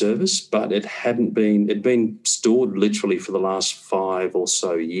stamp service, but it'd been stored literally for the last 5 or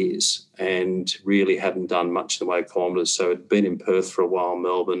so years and really hadn't done much in the way of kilometres. So it'd been in Perth for a while,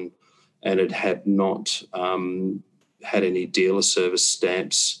 Melbourne, and it had not had any dealer service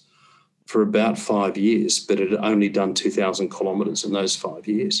stamps for about 5 years, but it had only done 2,000 kilometres in those 5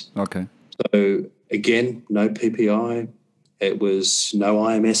 years. Okay. So again, no PPI. It was no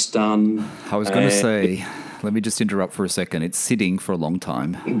IMS done. I was going to say, let me just interrupt for a second. It's sitting for a long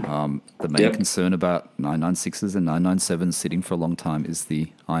time. The main concern about 996s and 997s sitting for a long time is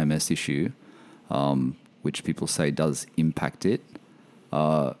the IMS issue, which people say does impact it.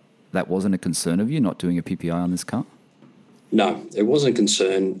 That wasn't a concern of you, not doing a PPI on this car? No, it wasn't a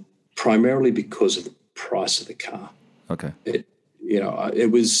concern, primarily because of the price of the car. Okay. It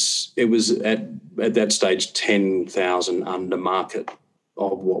was at that stage 10,000 under market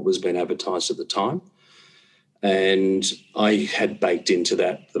of what was being advertised at the time. And I had baked into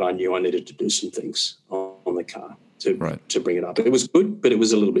that I knew I needed to do some things on the car to bring it up. It was good, but it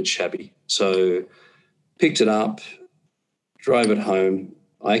was a little bit shabby. So picked it up, drove it home.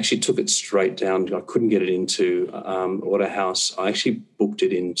 I actually took it straight down. I couldn't get it into Autohouse. I actually booked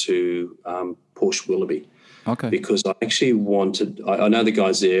it into Porsche Willoughby. Okay. Because I actually I know the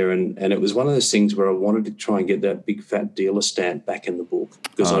guys there, and it was one of those things where I wanted to try and get that big fat dealer stamp back in the book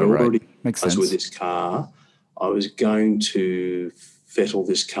because I'd already with this car. I was going to fettle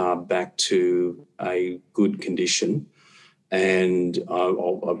this car back to a good condition, and I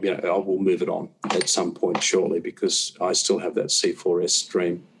will move it on at some point shortly because I still have that C4S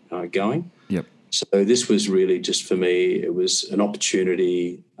Dream going. Yep. So this was really just for me. It was an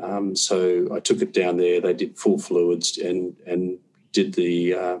opportunity. So I took it down there. They did full fluids and did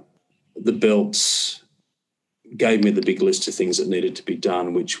the belts. Gave me the big list of things that needed to be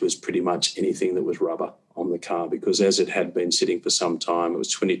done, which was pretty much anything that was rubber on the car because as it had been sitting for some time, it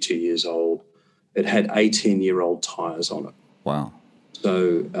was 22 years old. It had 18-year-old tyres on it. Wow.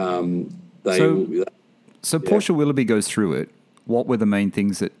 So Porsche Willoughby goes through it. What were the main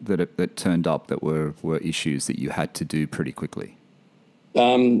things that turned up that were issues that you had to do pretty quickly?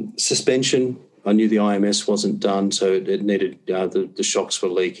 Suspension. I knew the IMS wasn't done, so it needed the shocks were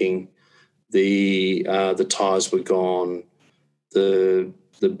leaking. The tyres were gone. The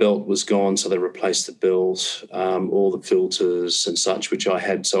belt was gone, so they replaced the belt. All the filters and such, which I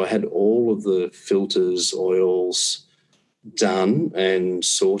had. So I had all of the filters, oils done and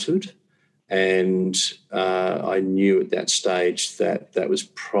sorted. And I knew at that stage that was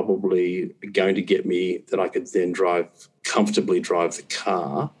probably going to get me that I could then comfortably drive the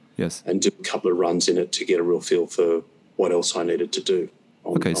car. Yes. And do a couple of runs in it to get a real feel for what else I needed to do.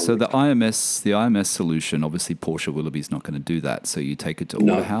 So the IMS solution, obviously Porsche Willoughby's not going to do that. So you take it to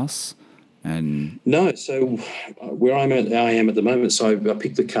Autohouse and... No, so where I am at the moment, so I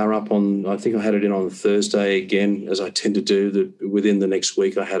picked the car up I think I had it in on Thursday again, as I tend to do. Within the next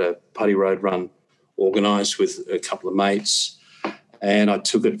week, I had a Putty Road run organised with a couple of mates and I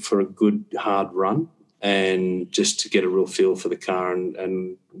took it for a good hard run and just to get a real feel for the car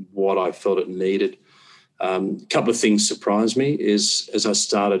and what I felt it needed. A couple of things surprised me is as I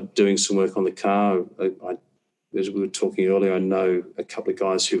started doing some work on the car, as we were talking earlier, I know a couple of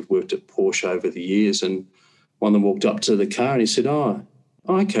guys who've worked at Porsche over the years, and one of them walked up to the car and he said,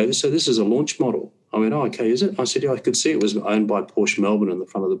 okay, so this is a launch model. I went, okay, is it? I said, yeah, I could see it was owned by Porsche Melbourne in the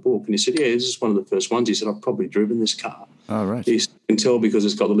front of the book. And he said, yeah, this is one of the first ones. He said, I've probably driven this car. Oh, right. You can tell because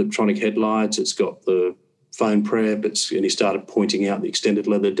it's got the Liptronic headlights, it's got the phone prep, and he started pointing out the extended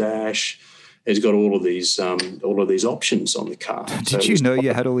leather dash. It's got all of these options on the car. Did you know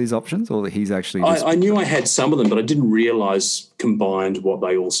you had all these options, or he's actually? I knew I had some of them, but I didn't realise combined what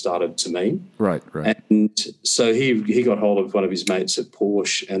they all started to mean. Right. And so he got hold of one of his mates at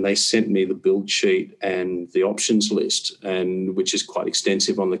Porsche, and they sent me the build sheet and the options list, and which is quite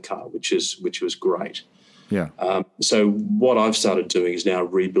extensive on the car, which was great. Yeah. So what I've started doing is now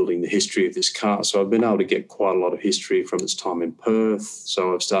rebuilding the history of this car. So I've been able to get quite a lot of history from its time in Perth.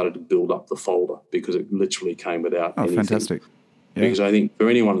 So I've started to build up the folder because it literally came without anything. Oh, fantastic. Yeah. Because I think for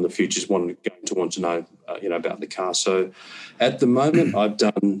anyone in the future is going to want to know, about the car. So at the moment I've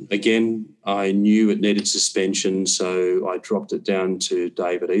done, again, I knew it needed suspension. So I dropped it down to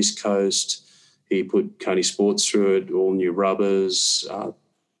Dave at East Coast. He put Coney Sports through it, all new rubbers,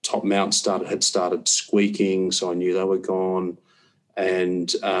 top mount had started squeaking, so I knew they were gone.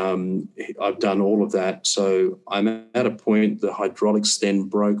 and I've done all of that. So I'm at a point, the hydraulics then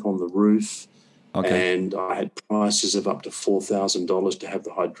broke on the roof. Okay. And I had prices of up to $4,000 to have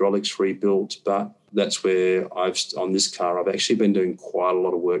the hydraulics rebuilt. But that's where on this car, I've actually been doing quite a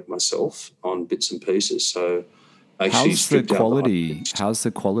lot of work myself on bits and pieces. So I actually stripped out the hydraulics. How's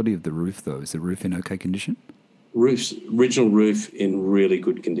the quality of the roof though? Is the roof in okay condition? Original roof in really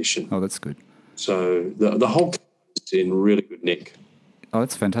good condition. Oh, that's good. So the whole car is in really good nick. Oh,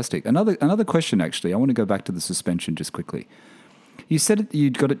 that's fantastic. Another question, actually. I want to go back to the suspension just quickly. You said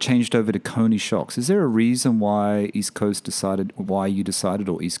you'd got it changed over to Koni shocks. Is there a reason why you decided,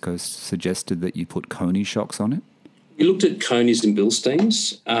 or East Coast suggested that you put Koni shocks on it? We looked at Konis and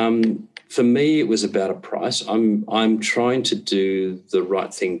Bilsteins. For me, it was about a price. I'm trying to do the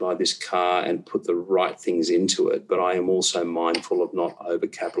right thing by this car and put the right things into it, but I am also mindful of not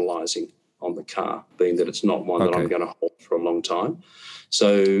overcapitalising on the car, being that it's not one that I'm going to hold for a long time.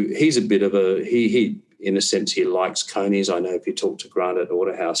 So he's a bit of he in a sense, he likes Konis. I know if you talk to Grant at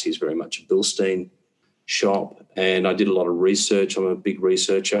Autohouse, he's very much a Bilstein shop. And I did a lot of research. I'm a big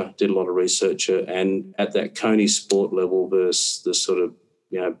researcher, and at that Koni sport level versus the sort of,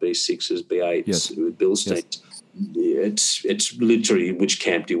 B6s, B8s with Bilsteins, it's literally which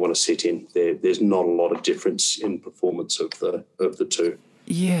camp do you want to sit in? There's not a lot of difference in performance of the two.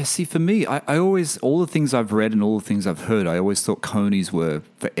 Yeah, see, for me, I always, all the things I've read and all the things I've heard, I always thought Konis were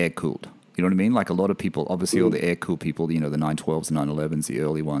for air-cooled. You know what I mean? Like a lot of people, obviously all the air-cooled people, the 912s, the 911s, the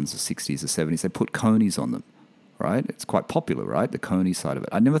early ones, the 60s, the 70s, they put Konis on them, right? It's quite popular, right? The Koni side of it.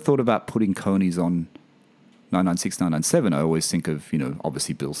 I never thought about putting Konis on 996, 997. I always think of,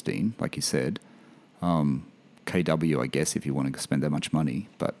 obviously Bilstein, like you said. KW, I guess, if you want to spend that much money.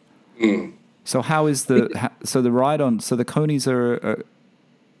 But so how is the the Konis are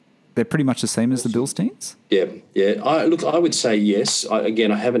they're pretty much the same as the Bilsteins? Yeah. I would say yes. I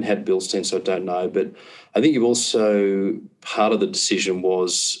haven't had Bilstein, so I don't know. But I think part of the decision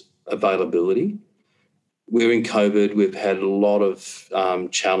was availability. We're in COVID. We've had a lot of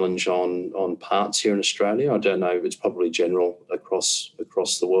challenge on parts here in Australia. I don't know. It's probably general across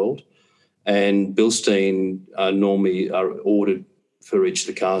the world. And Bilstein normally are ordered for each of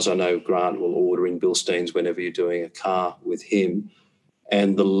the cars. I know Grant will order in Bilsteins whenever you're doing a car with him.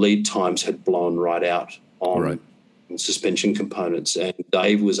 And the lead times had blown right out on suspension components. And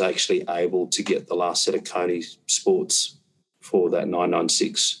Dave was actually able to get the last set of Koni Sports for that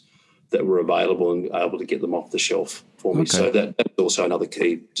 996 that were available and able to get them off the shelf for me. So that's also another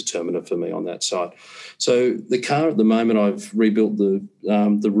key determinant for me on that side. So the car at the moment, I've rebuilt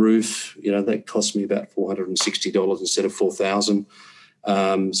the roof. That cost me about $460 instead of $4,000.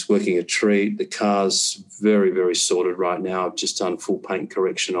 It's working a treat. The car's very, very sorted right now. I've just done full paint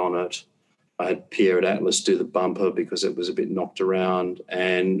correction on it. I had Pierre at Atlas do the bumper because it was a bit knocked around,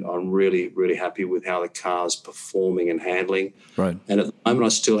 and I'm really, really happy with how the car's performing and handling. Right. And at the moment, I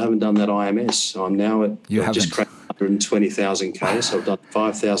still haven't done that IMS. So I'm now at just cracked 120,000 K. So I've done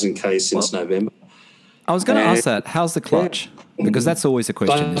 5,000 K since November. I was going to ask that. How's the clutch? Because that's always a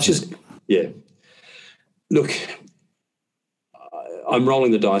question. Look, I'm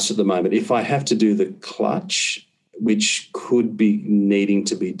rolling the dice at the moment. If I have to do the clutch, which could be needing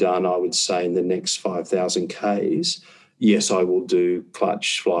to be done, I would say, in the next 5,000 Ks, yes, I will do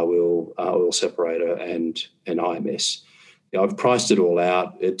clutch, flywheel, oil separator, and IMS. I've priced it all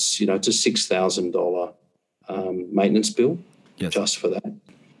out. It's, it's a $6,000 maintenance bill just for that.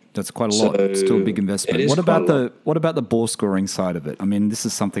 That's quite a lot. Still a big investment. What about the ball scoring side of it? I mean, this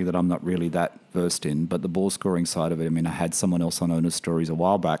is something that I'm not really that versed in, but the ball scoring side of it. I mean, I had someone else on Owner's Stories a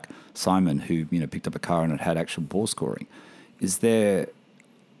while back, Simon, who picked up a car and it had actual ball scoring. Is there?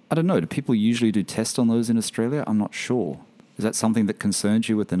 I don't know. Do people usually do tests on those in Australia? I'm not sure. Is that something that concerns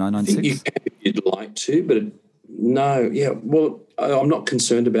you with the 996? I think you can if you'd like to, but no. Yeah. Well, I'm not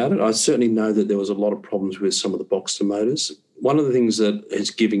concerned about it. I certainly know that there was a lot of problems with some of the Boxster motors. One of the things that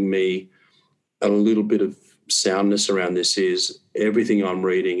is giving me a little bit of soundness around this is everything I'm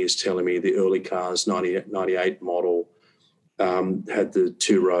reading is telling me the early cars, 98 model, had the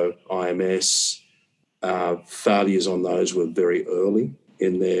two-row IMS. Failures on those were very early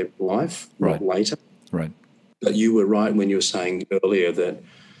in their life, not later. Right. But you were right when you were saying earlier that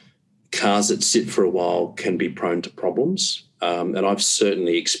cars that sit for a while can be prone to problems. And I've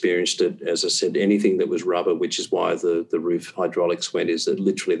certainly experienced it. As I said, anything that was rubber, which is why the roof hydraulics went, is that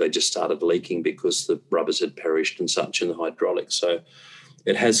literally they just started leaking because the rubbers had perished and such in the hydraulics. So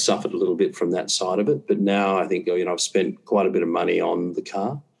it has suffered a little bit from that side of it. But now I think, I've spent quite a bit of money on the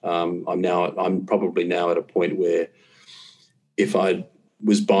car. I'm probably now at a point where if I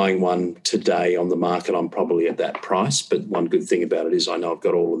was buying one today on the market, I'm probably at that price. But one good thing about it is I know I've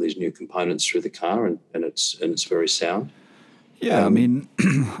got all of these new components through the car, and it's very sound. Yeah, I mean,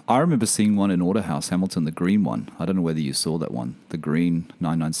 I remember seeing one in Autohouse, Hamilton, the green one. I don't know whether you saw that one, the green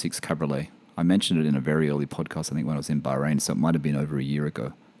 996 Cabriolet. I mentioned it in a very early podcast, I think when I was in Bahrain, so it might have been over a year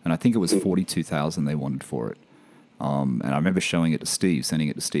ago. And I think it was 42,000 they wanted for it. And I remember showing it to Steve, sending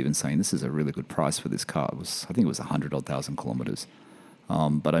it to Steve and saying, this is a really good price for this car. I think it was 100,000 kilometers.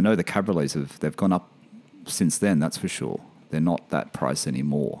 But I know the Cabriolets they've gone up since then, that's for sure. They're not that price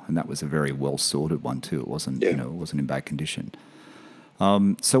anymore. And that was a very well sorted one too. It wasn't, it wasn't in bad condition.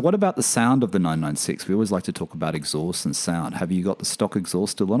 So what about the sound of the 996? We always like to talk about exhaust and sound. Have you got the stock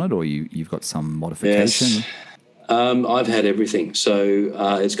exhaust still on it, or you've got some modification? Yes. I've had everything. So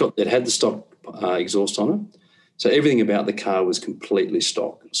it had the stock exhaust on it. So everything about the car was completely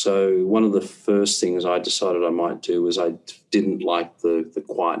stock. So one of the first things I decided I might do was I didn't like the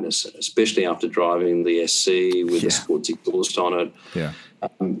quietness, especially after driving the SC with the sports exhaust on it. Yeah.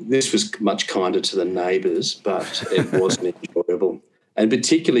 This was much kinder to the neighbours, but it wasn't enjoyable. And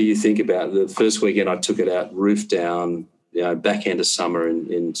particularly you think about the first weekend I took it out, roof down, back end of summer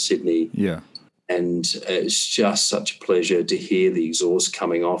in Sydney. Yeah. And it's just such a pleasure to hear the exhaust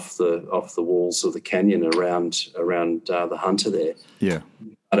coming off the walls of the canyon around the Hunter there. Yeah.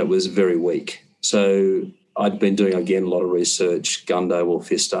 But it was very weak. So I'd been doing, again, a lot of research, Gundo or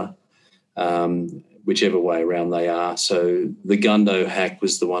Fister, whichever way around they are. So the Gundo hack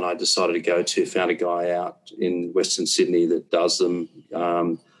was the one I decided to go to, found a guy out in Western Sydney that does them,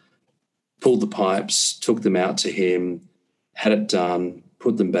 pulled the pipes, took them out to him, had it done,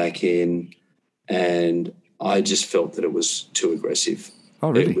 put them back in, and I just felt that it was too aggressive.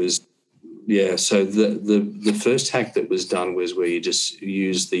 Oh, really? It was, yeah. So the first hack that was done was where you just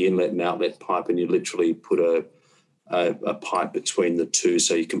use the inlet and outlet pipe, and you literally put a pipe between the two,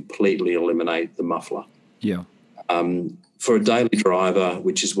 so you completely eliminate the muffler. Yeah. For a daily driver,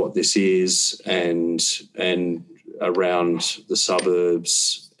 which is what this is, and around the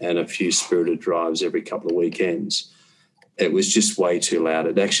suburbs and a few spirited drives every couple of weekends, it was just way too loud.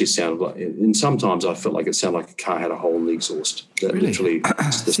 It actually sounded like, and sometimes I felt like it sounded like a car had a hole in the exhaust. That Really? literally.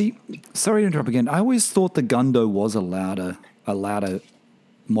 See, sorry to interrupt again. I always thought the Gundo was a louder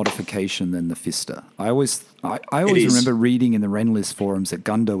modification than the Fister. I always remember reading in the Renlist forums that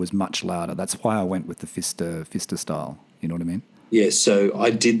Gundo was much louder. That's why I went with the Fister style. You know what I mean? Yeah, so I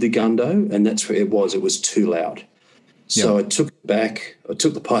did the Gundo, and that's where it was. It was too loud. So I took it back. I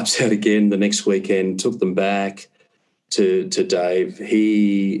took the pipes out again the next weekend, took them back to Dave.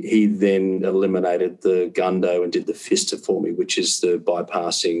 He then eliminated the Gundo and did the Fister for me, which is the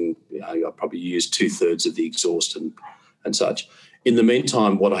bypassing. I probably used 2/3 of the exhaust and such. In the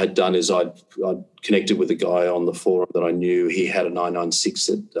meantime, what I had done is I'd connected with a guy on the forum that I knew. He had a 996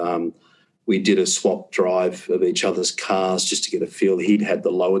 that we did a swap drive of each other's cars just to get a feel. He'd had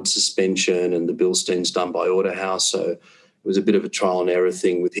the lowered suspension and the Bilsteins done by Autohouse, so it was a bit of a trial and error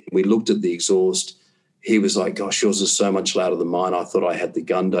thing with him. We looked at the exhaust. He was like, gosh, yours is so much louder than mine. I thought I had the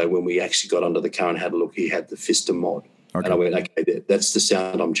Gundo. When we actually got under the car and had a look, he had the Fister mod. Okay. And I went, okay, that's the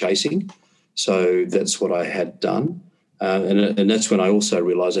sound I'm chasing. So that's what I had done. And that's when I also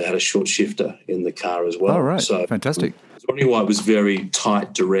realised I had a short shifter in the car as well. Oh, right. So Fantastic. That's probably why it was very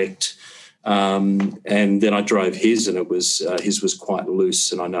tight, direct. And then I drove his, and it was his was quite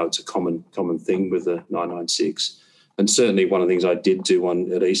loose. And I know it's a common thing with the 996. And certainly one of the things I did do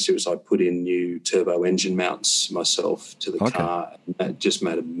at Easter was I put in new turbo engine mounts myself to the car. And that just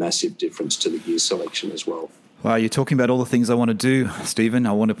made a massive difference to the gear selection as well. Wow, you're talking about all the things I want to do, Stephen.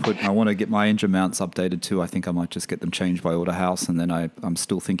 I want to get my engine mounts updated too. I think I might just get them changed by Autohouse, and then I'm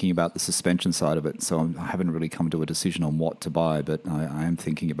still thinking about the suspension side of it. So I haven't really come to a decision on what to buy, but I am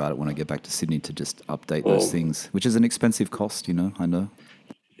thinking about it when I get back to Sydney to just update those things, which is an expensive cost, I know.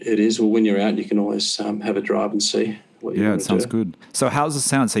 It is. Well, when you're out, you can always have a drive and see what you want to do. Yeah, it sounds good. So how's the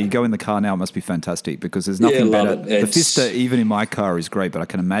sound? So you go in the car now, it must be fantastic, because there's nothing better. The Fister, even in my car, is great, but I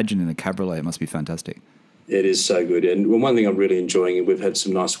can imagine in a Cabriolet it must be fantastic. It is so good. And one thing I'm really enjoying, and we've had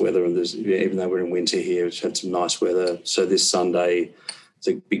some nice weather, and even though we're in winter here, we've had some nice weather. So this Sunday,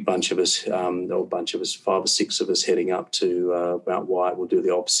 there's a big bunch of us, 5 or 6 of us heading up to Mount White. We'll do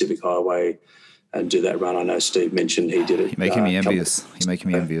the old Pacific Highway and do that run. I know Steve mentioned he did it. You're making me envious.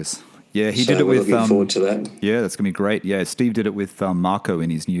 Yeah, he did it we're with... looking forward to that. Yeah, that's going to be great. Yeah, Steve did it with Marco in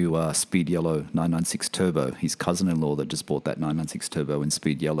his new Speed Yellow 996 Turbo, his cousin-in-law that just bought that 996 Turbo in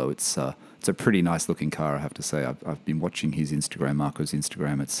Speed Yellow. It's a pretty nice-looking car, I have to say. I've been watching his Instagram, Marco's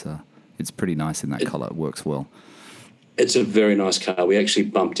Instagram. It's pretty nice in that colour. It works well. It's a very nice car. We actually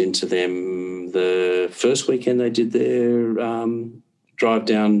bumped into them the first weekend they did their drive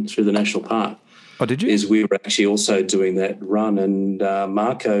down through the national park. Oh, did you? Is we were actually also doing that run, and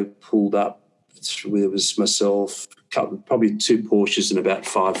Marco pulled up. There was myself, probably 2 Porsches and about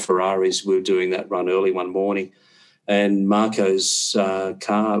 5 Ferraris. We were doing that run early one morning, and Marco's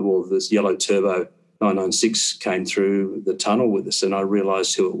car, well, this yellow turbo 996 came through the tunnel with us, and I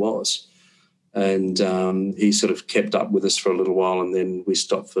realised who it was. And he sort of kept up with us for a little while, and then we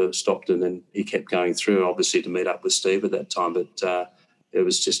stopped, and then he kept going through, obviously to meet up with Steve at that time. But it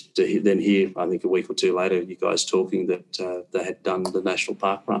was just then here, I think a week or 2 later, you guys talking that they had done the National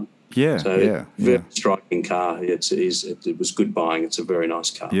Park run. Very striking car. It was good buying. It's a very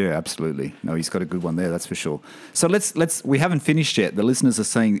nice car. Yeah, absolutely. No, he's got a good one there, that's for sure. So let's we haven't finished yet. The listeners are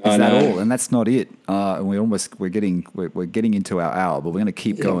saying, is that all? And that's not it. And we're getting into our hour, but we're going to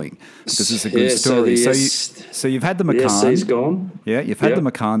keep going because it's a good story. So you've had the Macan. Yes, he's gone. Yeah, you've had the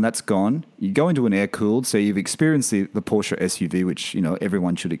Macan, that's gone. You go into an air cooled, so you've experienced the Porsche SUV, which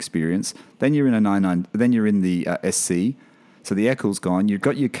everyone should experience. Then you're in a 99. Then you're in the SC. So the air cool's gone. You've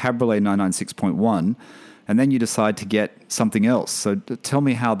got your Cabriolet 996.1, and then you decide to get something else. So tell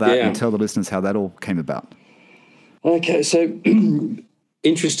me how that, and tell the listeners how that all came about. Okay, so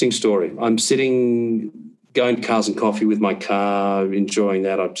interesting story. I'm going to Cars and Coffee with my car, enjoying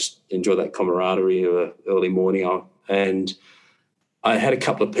that. I just enjoy that camaraderie of an early morning. And I had a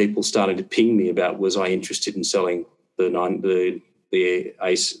couple of people starting to ping me about, was I interested in selling the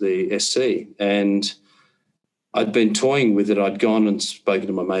SC? And I'd been toying with it. I'd gone and spoken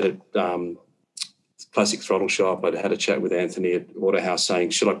to my mate at Plastic Throttle Shop. I'd had a chat with Anthony at Autohouse saying,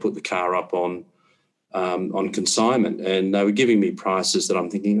 should I put the car up on consignment? And they were giving me prices that I'm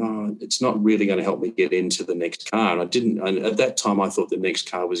thinking, it's not really going to help me get into the next car. And I didn't. And at that time, I thought the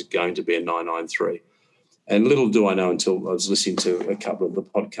next car was going to be a 993. And little do I know until I was listening to a couple of the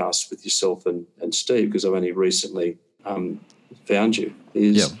podcasts with yourself and Steve, because I've only recently found you,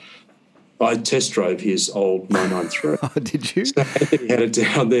 I test drove his old 993. Oh, did you? So he had it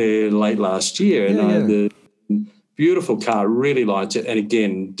down there late last year. The beautiful car, really liked it. And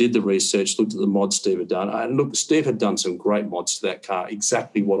again, did the research, looked at the mods Steve had done. And look, Steve had done some great mods to that car,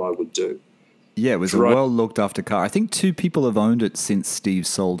 exactly what I would do. Yeah, it was a well-looked-after car. I think 2 people have owned it since Steve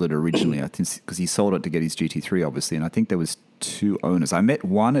sold it originally, I think, because he sold it to get his GT3, obviously, and I think there was 2 owners. I met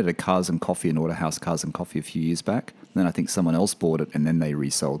one at a Cars and Coffee, an Autohouse Cars and Coffee a few years back. Then I think someone else bought it, and then they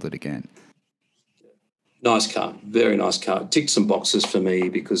resold it again. Nice car, very nice car. It ticked some boxes for me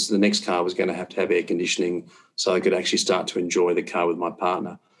because the next car was going to have air conditioning so I could actually start to enjoy the car with my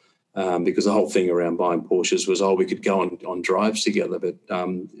partner. Because the whole thing around buying Porsches was, we could go on drives together, but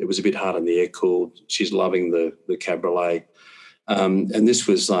it was a bit hard on the air-cooled. She's loving the Cabriolet. And this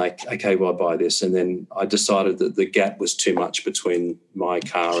was like, okay, well, I buy this. And then I decided that the gap was too much between my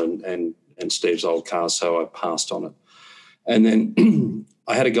car and Steve's old car, so I passed on it. And then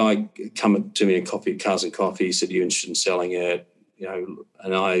I had a guy come up to me at Cars and Coffee. He said, "Are you interested in selling it?"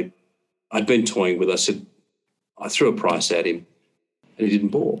 And I'd been toying with it. I threw a price at him, and he didn't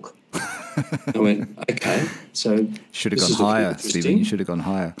balk. I went, okay, so should have gone higher, Stephen. You should have gone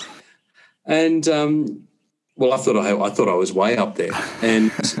higher. And I thought I was way up there,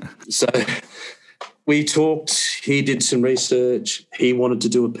 and so we talked. He did some research. He wanted to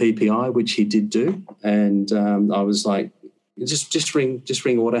do a PPI, which he did do, and I was like, just ring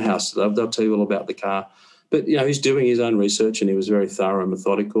Autohouse. They'll tell you all about the car. But he's doing his own research, and he was very thorough and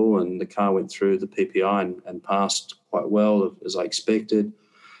methodical. And the car went through the PPI and passed quite well, as I expected.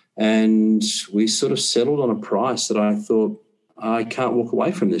 And we sort of settled on a price that I thought, I can't walk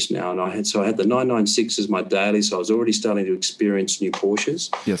away from this now. And I had the 996 as my daily, so I was already starting to experience new Porsches.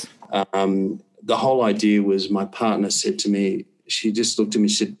 Yes. The whole idea was, my partner said to me, she just looked at me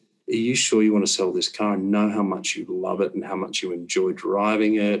and said, "Are you sure you want to sell this car? I know how much you love it and how much you enjoy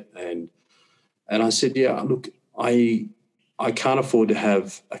driving it." And I said, "Yeah, look, I can't afford to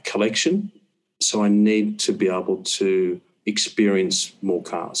have a collection, so I need to be able to experience more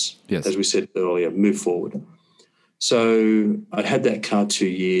cars." Yes. As we said earlier, move forward. So I'd had that car 2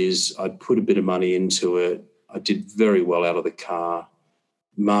 years. I'd put a bit of money into it. I did very well out of the car.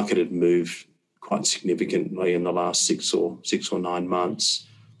 Market had moved quite significantly in the last 6 or 9 months.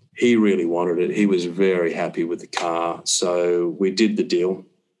 He really wanted it. He was very happy with the car. So we did the deal.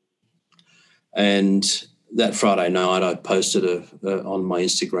 And that Friday night, I posted on my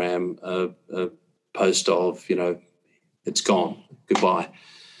Instagram a post of, it's gone, goodbye.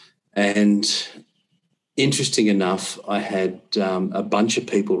 And interesting enough, I had a bunch of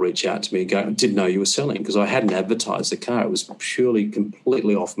people reach out to me and go, "I didn't know you were selling," because I hadn't advertised the car. It was purely,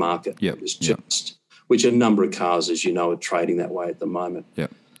 completely off market. Yep. It was just, which a number of cars, as you know, are trading that way at the moment. Yeah.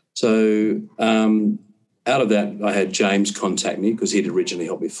 So out of that, I had James contact me because he'd originally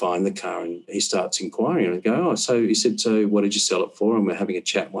helped me find the car, and he starts inquiring. And I go, so he said, so what did you sell it for? And we're having a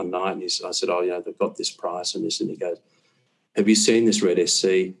chat one night, and I said, they've got this price and this. And he goes, have you seen this red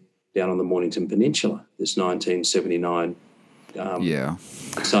SC down on the Mornington Peninsula, this 1979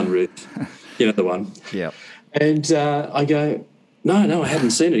 sunroof, the one? Yeah. And I go, no, I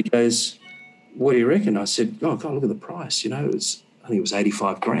haven't seen it. He goes, what do you reckon? I said, oh, God, look at the price. I think it was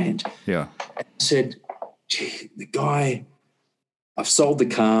 $85,000. Yeah. I said, gee, the guy, I've sold the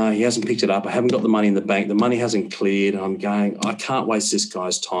car. He hasn't picked it up. I haven't got the money in the bank. The money hasn't cleared. I'm going, I can't waste this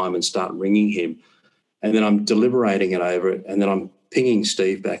guy's time and start ringing him. And then I'm deliberating it over it. And then I'm pinging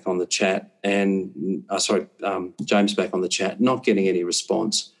Steve back on the chat James back on the chat, not getting any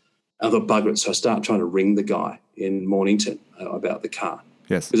response. I thought, bugger it. So I start trying to ring the guy in Mornington about the car.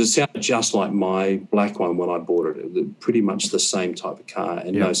 Yes. Because it sounded just like my black one when I bought it. It was pretty much the same type of car,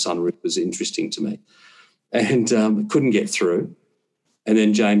 and no sunroof was interesting to me. And couldn't get through. And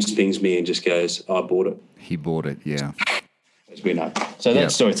then James pings me and just goes, I bought it. He bought it, yeah. As we know. So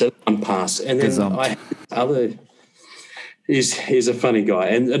that story, so one pass. And then I had he's a funny guy.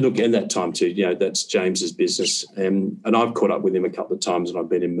 And look, at that time too, that's James's business. And I've caught up with him a couple of times, and I've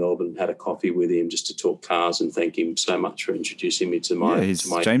been in Melbourne, had a coffee with him just to talk cars and thank him so much for introducing me to my...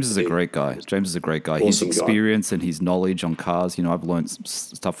 James is a great guy. Awesome his experience and his knowledge on cars, I've learned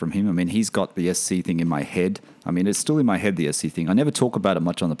stuff from him. I mean, he's got the SC thing in my head. I mean, it's still in my head, the SC thing. I never talk about it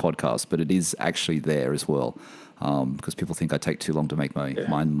much on the podcast, but it is actually there as well. Because people think I take too long to make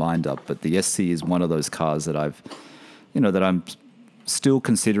my mind up. But the SC is one of those cars that that I'm still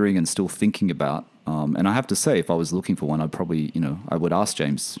considering and still thinking about. And I have to say, if I was looking for one, I'd probably, I would ask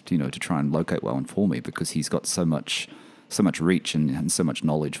James, to try and locate one for me, because he's got so much reach and so much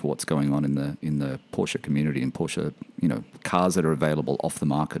knowledge for what's going on in the Porsche community and Porsche, cars that are available off the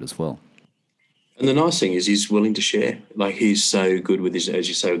market as well. And the nice thing is he's willing to share. Like, he's so good with his, as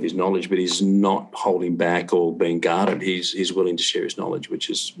you say, with his knowledge, but he's not holding back or being guarded. He's willing to share his knowledge, which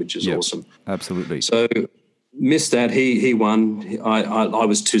is awesome. Absolutely. So missed that. He won. I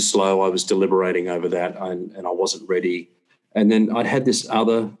was too slow. I was deliberating over that, and I wasn't ready. And then I'd had this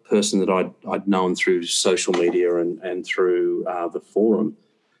other person that I'd known through social media and through the forum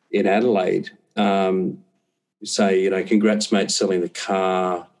in Adelaide say, congrats, mate, selling the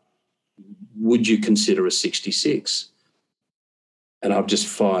car. Would you consider a 66? And I've just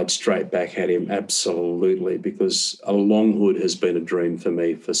fired straight back at him, absolutely, because a long hood has been a dream for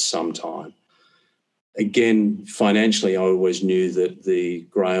me for some time. Again, financially, I always knew that the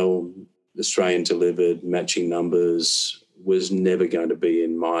Grail Australian delivered matching numbers was never going to be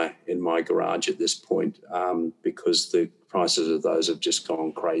in my garage at this point, because the prices of those have just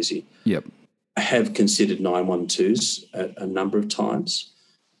gone crazy. Yep. I have considered 912s a number of times.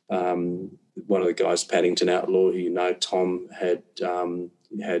 One of the guys, Paddington Outlaw, who Tom, had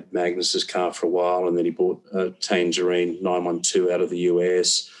Magnus's car for a while, and then he bought a Tangerine 912 out of the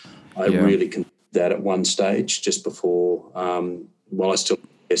US. I really considered that at one stage, just before, while I still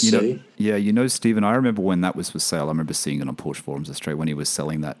SC. Stephen, I remember when that was for sale. I remember seeing it on Porsche Forums Australia when he was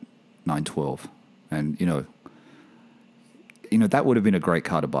selling that 912, and that would have been a great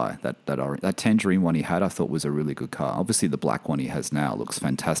car to buy. That Tangerine one he had, I thought, was a really good car. Obviously, the black one he has now looks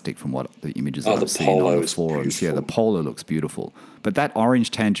fantastic from what the images I've seen on the forums. Beautiful. Yeah, the Polo looks beautiful. But that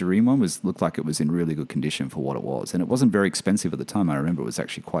orange Tangerine one looked like it was in really good condition for what it was, and it wasn't very expensive at the time. I remember it was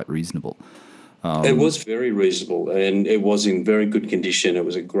actually quite reasonable. It was very reasonable, and it was in very good condition. It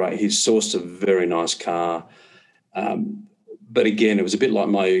was he sourced a very nice car. But again, it was a bit like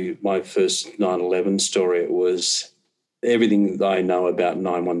my first 911 story. It was everything that I know about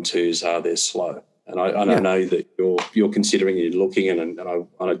 912s they're slow. And I know that you're considering, you're looking, and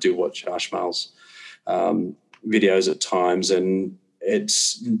I do watch Ashmal's videos at times, and it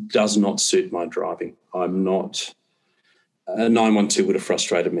does not suit my driving. I'm not... A 912 would have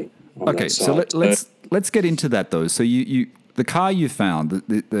frustrated me. Okay, so let's get into that though. So you the car you found,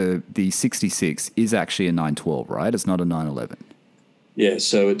 the 66, is actually a 912, right? It's not a 911. Yeah,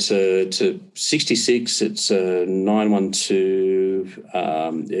 so it's a 66. It's a 912.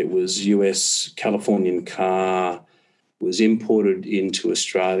 It was US Californian car. Was imported into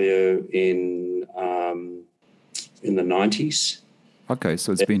Australia in the 90s. Okay,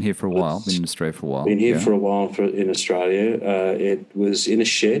 so it's been here for a while, been in Australia for a while. Been here for a while in Australia. It was in a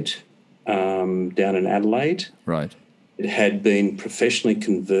shed down in Adelaide. Right. It had been professionally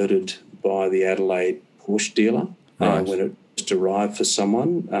converted by the Adelaide Porsche dealer when it just arrived for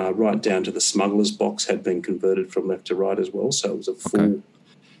someone. Right down to the smuggler's box had been converted from left to right as well. So it was a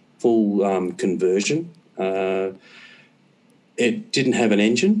full conversion. It didn't have an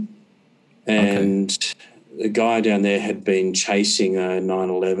engine, and the guy down there had been chasing a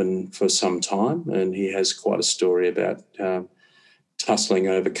 911 for some time, and he has quite a story about tussling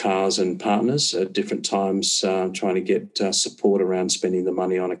over cars and partners at different times, trying to get support around spending the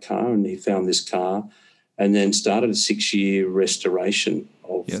money on a car. And he found this car and then started a 6-year restoration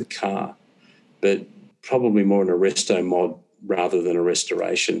of the car, but probably more an resto mod rather than a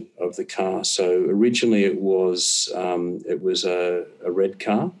restoration of the car. So originally it was a red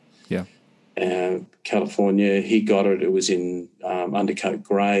car. Yeah. California. He got it. It was in undercoat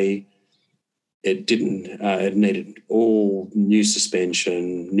grey. It didn't. It needed all new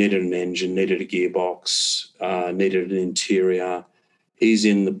suspension, needed an engine, needed a gearbox, needed an interior. He's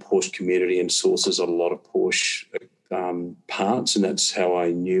in the Porsche community and sources a lot of Porsche parts, and that's how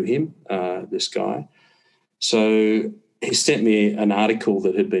I knew him, this guy. So he sent me an article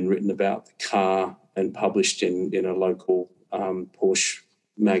that had been written about the car and published in a local Porsche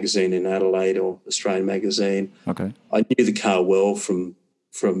magazine in Adelaide, or Australian magazine. Okay. I knew the car well from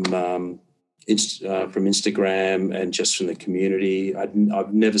Instagram and just from the community.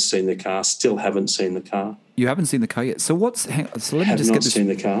 I've never seen the car. Still haven't seen the car. You haven't seen the car yet. So let me just get this. Seen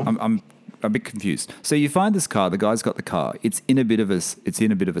the car. I'm a bit confused. So you find this car. The guy's got the car. It's in a bit of a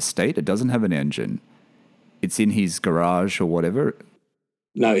state. It doesn't have an engine. It's in his garage or whatever.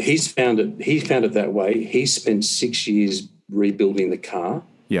 No, he's found it. He found it that way. He spent 6 years rebuilding the car.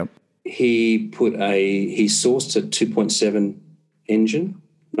 Yep. He sourced a 2.7 engine,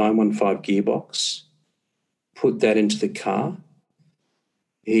 915 gearbox, put that into the car.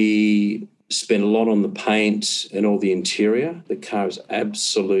 He spent a lot on the paint and all the interior. The car is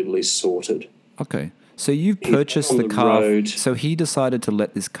absolutely sorted. Okay. So you purchased the car. Road. So he decided to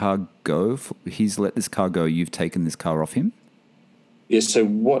let this car go. He's let this car go. You've taken this car off him? Yes. So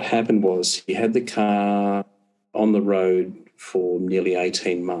what happened was he had the car on the road for nearly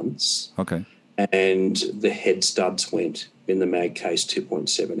 18 months. Okay. And the head studs went in the Mag Case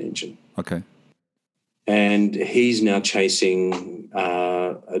 2.7 engine. Okay. And he's now chasing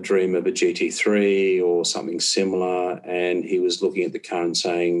a dream of a GT3 or something similar. And he was looking at the car and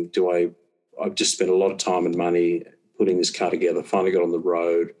saying, I've just spent a lot of time and money putting this car together, finally got on the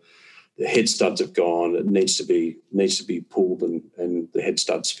road. The head studs have gone. It needs to be pulled and the head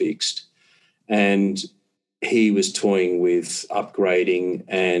studs fixed. And he was toying with upgrading,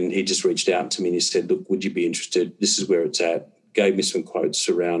 and he just reached out to me and he said, look, would you be interested? This is where it's at. Gave me some quotes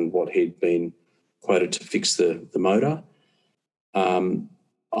around what he'd been quoted to fix the motor.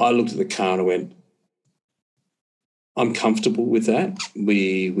 I looked at the car and I went, I'm comfortable with that.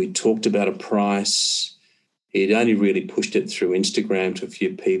 We talked about a price. He'd only really pushed it through Instagram to a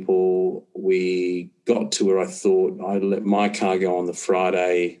few people. We got to where I thought I'd let my car go on the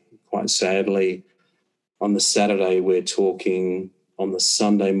Friday, quite sadly. On the Saturday, we're talking. On the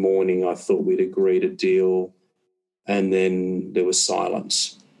Sunday morning, I thought we'd agreed a deal, and then there was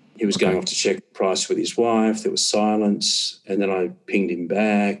silence. He was going off to check the price with his wife. There was silence, and then I pinged him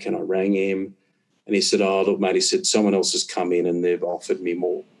back, and I rang him, and he said, oh, look, mate, he said, someone else has come in and they've offered me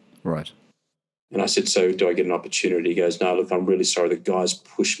more. Right. And I said, so do I get an opportunity? He goes, no, look, I'm really sorry. The guy's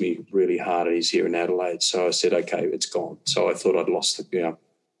pushed me really hard, and he's here in Adelaide. So I said, okay, it's gone. So I thought I'd lost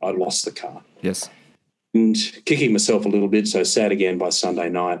the car. Yes. And kicking myself a little bit, so sad again by Sunday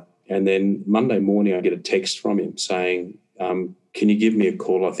night. And then Monday morning I get a text from him saying, can you give me a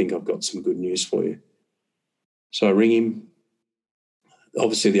call? I think I've got some good news for you. So I ring him.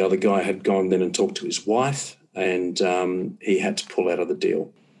 Obviously the other guy had gone then and talked to his wife, and he had to pull out of the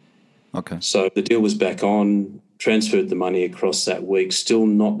deal. Okay. So the deal was back on, transferred the money across that week, still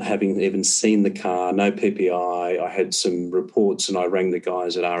not having even seen the car, no PPI. I had some reports, and I rang the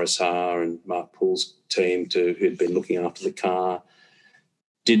guys at RSR and Mark Poole's team who'd been looking after the car,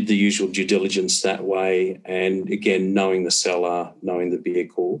 did the usual due diligence that way, and again, knowing the seller, knowing the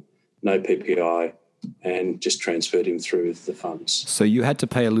vehicle, no PPI, and just transferred him through the funds. So you had to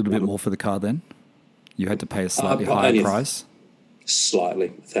pay a little bit more for the car then? You had to pay a slightly higher price? Slightly,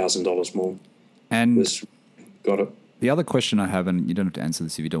 $1,000 more. And got it. The other question I have, and you don't have to answer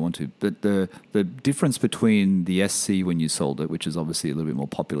this if you don't want to, but the difference between the SC when you sold it, which is obviously a little bit more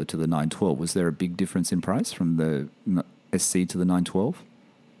popular, to the 912, was there a big difference in price from the SC to the 912?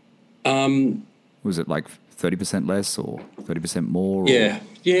 Was it like 30% less or 30% more? Yeah,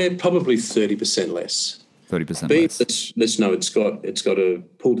 probably 30% less. 30% less. Let's know it's got a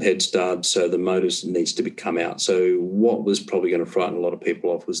pulled head stud, so the motor needs to come out. So what was probably going to frighten a lot of people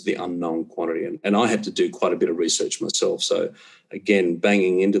off was the unknown quantity. And I had to do quite a bit of research myself. So, again,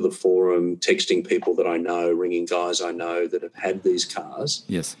 banging into the forum, texting people that I know, ringing guys I know that have had these cars.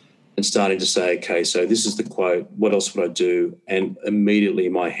 Yes. And starting to say, okay, so this is the quote. What else would I do? And immediately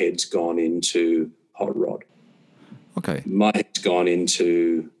my head's gone into hot rod. Okay. My head's gone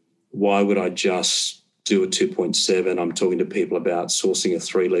into, why would I just do a 2.7? I'm talking to people about sourcing a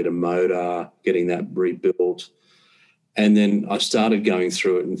 3-litre motor, getting that rebuilt. And then I started going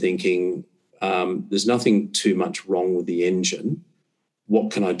through it and thinking, there's nothing too much wrong with the engine.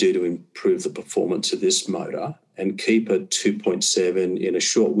 What can I do to improve the performance of this motor and keep a 2.7 in a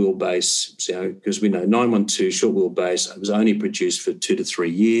short wheelbase? Because we know 912 short wheelbase, it was only produced for 2 to 3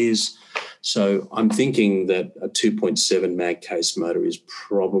 years. So I'm thinking that a 2.7 mag case motor is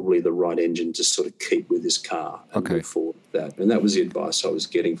probably the right engine to sort of keep with this car and move forward with that. And that was the advice I was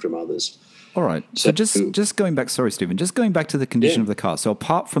getting from others. All right. So just going back, sorry, Stephen, just going back to the condition of the car. So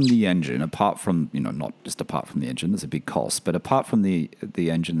apart from the engine, apart from, not just apart from the engine, there's a big cost, but apart from the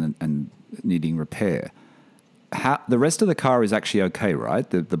engine and needing repair, the rest of the car is actually okay, right?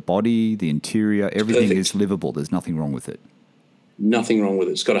 The body, the interior, everything is livable. There's nothing wrong with it. Nothing wrong with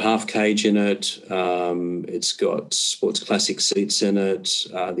it. It's got a half cage in it. It's got sports classic seats in it.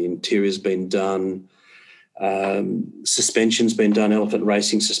 The interior's been done. Suspension's been done, Elephant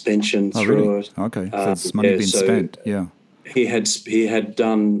Racing suspension through it. Okay, so it's money been spent. Yeah, he had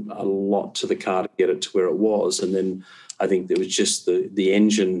done a lot to the car to get it to where it was, and then I think there was just the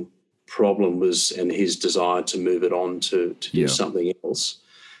engine problem was, and his desire to move it on to do something else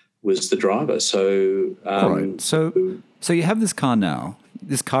was the driver. So, all right. So you have this car now.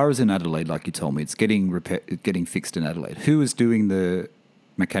 This car is in Adelaide, like you told me. It's getting fixed in Adelaide. Who is doing the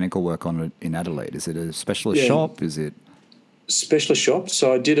mechanical work on it in Adelaide? Is it a specialist shop? Is it specialist shop?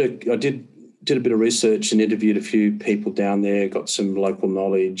 So I did a bit of research and interviewed a few people down there, got some local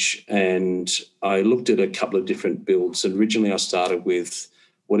knowledge, and I looked at a couple of different builds. And originally I started with,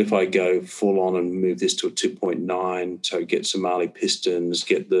 what if I go full on and move this to a 2.9, so get some Marley pistons,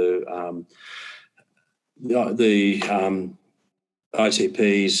 get the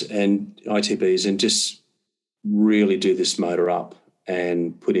ITPs and just really do this motor up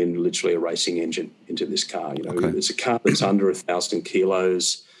and put in literally a racing engine into this car. It's a car that's under 1,000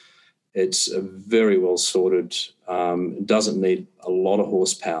 kilos. It's a very well sorted. It doesn't need a lot of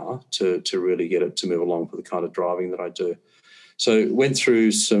horsepower to really get it to move along for the kind of driving that I do. So went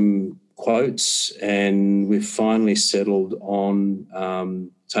through some quotes, and we've finally settled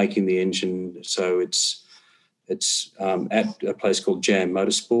on taking the engine. So it's at a place called Jam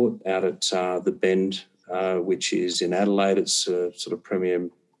Motorsport out at the Bend, which is in Adelaide. It's a sort of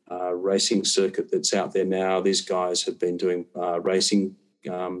premium racing circuit that's out there now. These guys have been doing racing,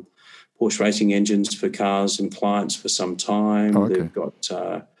 Porsche racing engines for cars and clients for some time. Oh, okay. They've got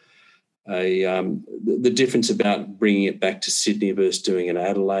the difference about bringing it back to Sydney versus doing it in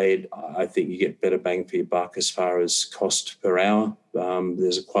Adelaide. I think you get better bang for your buck as far as cost per hour.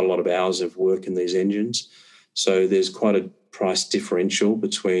 There's quite a lot of hours of work in these engines. So there's quite a price differential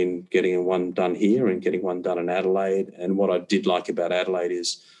between getting one done here and getting one done in Adelaide. And what I did like about Adelaide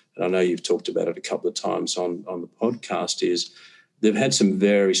is, and I know you've talked about it a couple of times on the podcast, is they've had some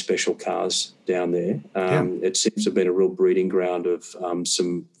very special cars down there. It seems to have been a real breeding ground of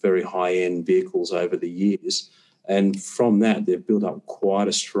some very high-end vehicles over the years. And from that, they've built up quite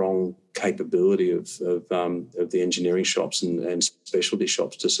a strong capability of the engineering shops and specialty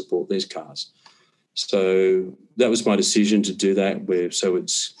shops to support these cars. So that was my decision to do that. So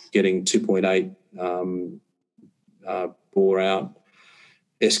it's getting 2.8 bore out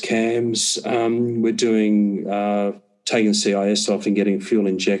S-cams. We're doing taking CIS off and getting fuel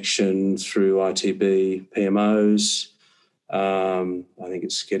injection through ITB PMOs. I think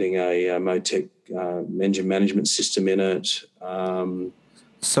it's getting a Motec engine management system in it.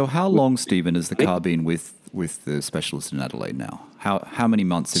 So how long, Stephen, has the car been with the specialist in Adelaide now? How many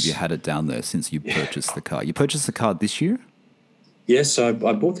months have you had it down there since you purchased the car? You purchased the car this year? Yes, I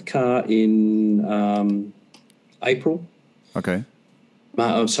bought the car in April. Okay.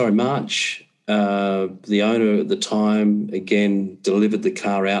 March. The owner at the time, again, delivered the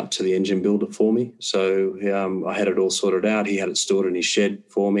car out to the engine builder for me. So I had it all sorted out. He had it stored in his shed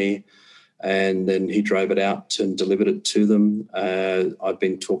for me, and then he drove it out and delivered it to them. I've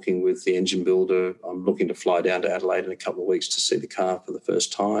been talking with the engine builder. I'm looking to fly down to Adelaide in a couple of weeks to see the car for the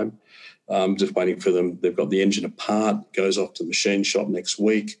first time. Just waiting for them. They've got the engine apart, goes off to the machine shop next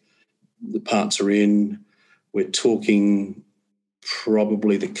week. The parts are in. We're talking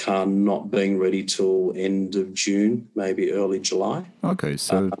probably the car not being ready till end of June, maybe early July. Okay,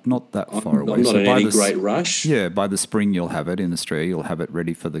 so not that far away. I'm not so in any great rush. Yeah, by the spring you'll have it in Australia. You'll have it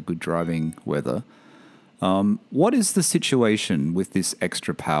ready for the good driving weather. What is the situation with this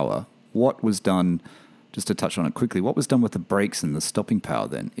extra power? What was done, just to touch on it quickly, what was done with the brakes and the stopping power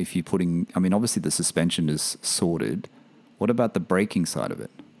then? If you're obviously the suspension is sorted. What about the braking side of it?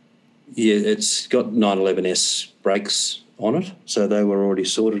 Yeah, it's got 911S brakes on it, so they were already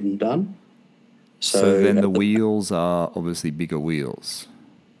sorted and done. So then the wheels are obviously bigger wheels.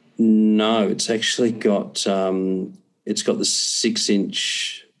 No, it's actually got it's got the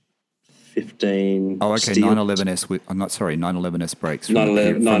 6-inch 15. Oh, okay. steel. 911S. I'm not sorry. 911S brakes from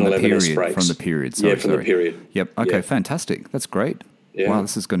 911S the period. brakes. From the period. Sorry, yeah, from the period. Yep. Okay. Yeah. Fantastic. That's great. Yeah. Wow.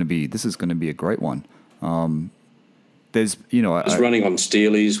 This is going to be a great one. There's I was running on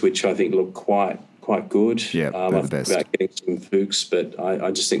Steelies, which I think look quite good. Yeah, they're the best. About getting some Fuchs, but I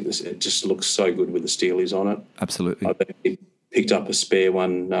just think it just looks so good with the Steelies on it. Absolutely. I've actually picked up a spare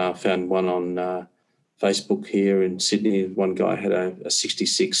one, found one on Facebook here in Sydney. One guy had a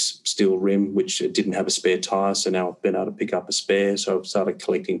 66 steel rim, which didn't have a spare tyre, so now I've been able to pick up a spare. So I've started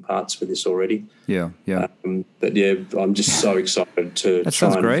collecting parts for this already. Yeah. But yeah, I'm just so excited to That try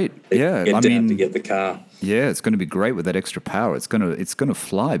sounds and great. Yeah, get down to get the car. Yeah, it's going to be great with that extra power. It's going to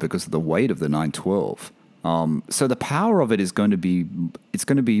fly because of the weight of the 912. So the power of it is going to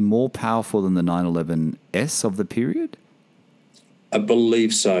be more powerful than the 911S of the period. I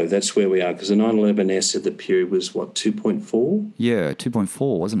believe so. That's where we are, because the 911S at the period was, 2.4? Yeah,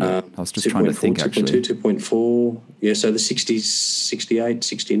 2.4, wasn't it? I was just trying to think, 2.2, actually. 2.4. Yeah, so the 60, 68,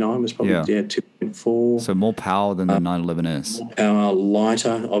 69 was probably, 2.4. So more power than the 911S. Power,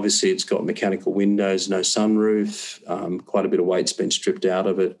 lighter. Obviously, it's got mechanical windows, no sunroof. Quite a bit of weight's been stripped out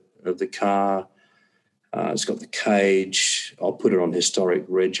of the car. It's got the cage. I'll put it on historic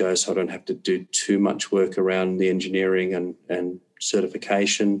rego, so I don't have to do too much work around the engineering and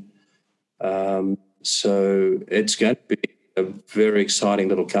certification. So it's going to be a very exciting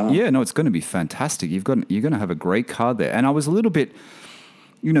little car. Yeah, no, it's going to be fantastic. You're going to have a great car there. And I was a little bit,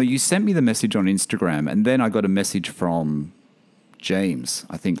 you sent me the message on Instagram, and then I got a message from James,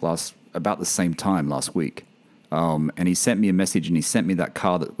 I think about the same time last week. And he sent me a message, and he sent me that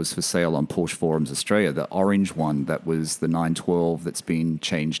car that was for sale on Porsche Forums Australia, the orange one that was the 912 that's been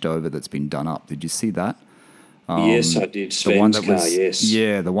changed over, that's been done up. Did you see that? Yes, I did. Sven's car, yes.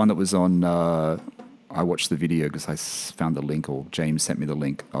 Yeah, the one that was on... I watched the video because I found the link, or James sent me the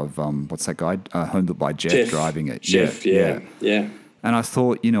link of, what's that guy? Home Built by Jeff driving it. Jeff, yeah. And I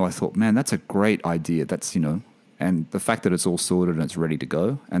thought, man, that's a great idea. That's, and the fact that it's all sorted and it's ready to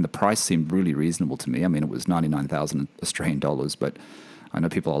go, and the price seemed really reasonable to me. I mean, it was 99,000 Australian dollars, but I know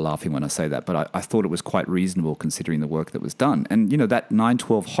people are laughing when I say that, but I thought it was quite reasonable considering the work that was done. And, that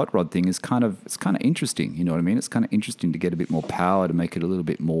 912 hot rod thing is it's kind of interesting, you know what I mean? It's kind of interesting to get a bit more power, to make it a little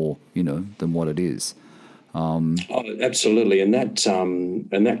bit more, than what it is. Oh, absolutely. And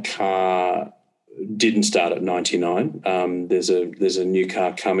that car didn't start at 99. There's a new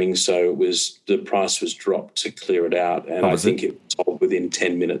car coming, so the price was dropped to clear it out, and I think it was sold within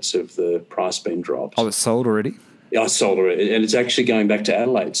 10 minutes of the price being dropped. Oh, it's sold already? I sold it, and it's actually going back to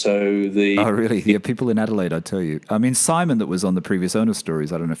Adelaide. So oh, really? Yeah, people in Adelaide, I tell you. I mean, Simon, that was on the previous owner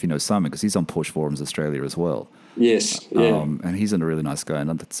stories. I don't know if you know Simon, because he's on Porsche Forums Australia as well. Yes, yeah. And he's a really nice guy,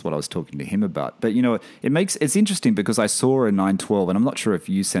 and that's what I was talking to him about. But it's interesting because I saw a 912, and I'm not sure if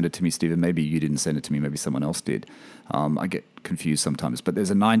you sent it to me, Stephen. Maybe you didn't send it to me. Maybe someone else did. I get confused sometimes. But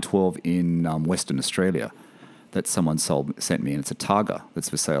there's a 912 in Western Australia that someone sent me, and it's a Targa that's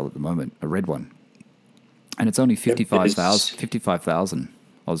for sale at the moment, a red one. And it's only 55,000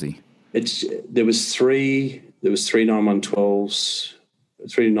 Aussie. There was three 912s,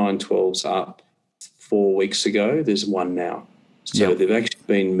 912s up 4 weeks ago. There's one now. So they've actually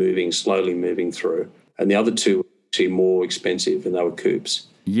been slowly moving through. And the other two were actually more expensive, and they were coupes.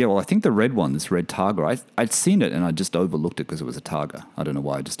 Yeah, well, I think the red one, this red Targa, I'd seen it and I just overlooked it because it was a Targa. I don't know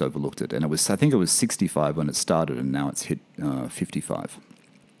why, I just overlooked it. And I think it was 65 when it started, and now it's hit 55.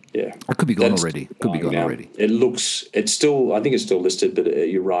 Yeah, it could be gone already. It's still. I think it's still listed, but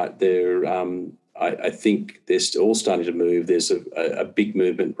you're right. I think they're all starting to move. There's a big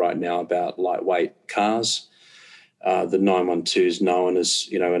movement right now about lightweight cars. The 912 is known as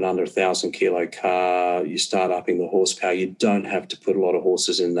an under 1,000 kilo car. You start upping the horsepower. You don't have to put a lot of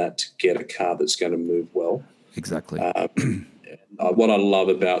horses in that to get a car that's going to move well. Exactly. What I love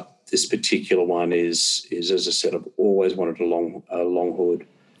about this particular one is as I said, I've always wanted a long hood.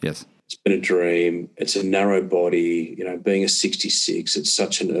 Yes. It's been a dream. It's a narrow body, being a 66, it's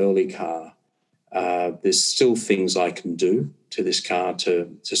such an early car. There's still things I can do to this car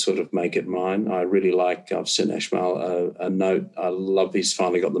to sort of make it mine. I really like, I've sent Ashmal a note. I love he's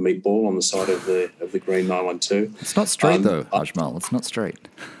finally got the meatball on the side of the green 912. It's not straight though, Ashmal. It's not straight.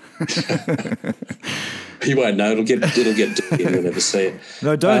 You won't know. It'll get dirty and you'll never see it.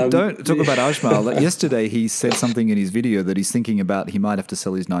 No, don't talk about Ashmal. Yesterday he said something in his video that he's thinking about he might have to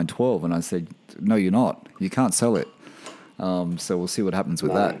sell his 912, and I said, no, you're not. You can't sell it. So we'll see what happens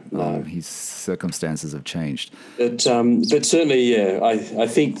with that. No. His circumstances have changed. But certainly, yeah, I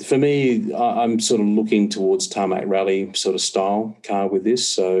think for me, I'm sort of looking towards tarmac rally sort of style car with this.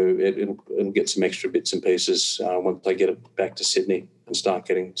 So it'll get some extra bits and pieces once I get it back to Sydney and start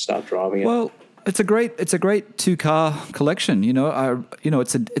driving it. Well, it's a great two-car collection.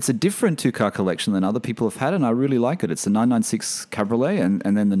 It's a different two-car collection than other people have had, and I really like it. It's the 996 Cabriolet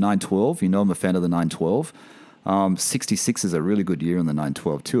and then the 912. I'm a fan of the 912. 66 is a really good year in the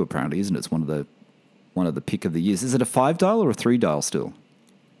 912 too, apparently, isn't it? It's one of the pick of the years. Is it a 5-dial or a 3-dial still?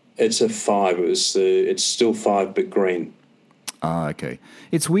 It's a 5. It's still 5 but green. Ah, okay.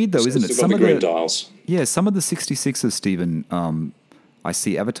 It's weird though, isn't it? Some of the green dials. Yeah, some of the 66s, Stephen. I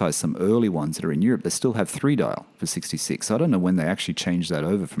see advertised some early ones that are in Europe. They still have 3-dial for 66. So I don't know when they actually changed that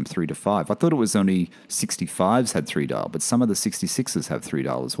over from 3 to 5. I thought it was only 65s had 3-dial, but some of the 66s have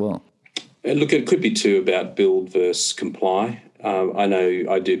 3-dial as well. Look, it could be too about build versus comply. I know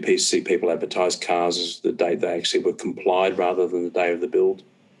I do see people advertise cars as the date they actually were complied rather than the day of the build.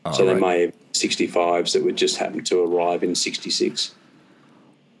 So right. They may have 65s that would just happen to arrive in 66.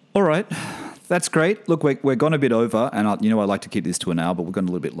 All right. That's great. Look, we're gone a bit over, and I like to keep this to an hour, but we've gone a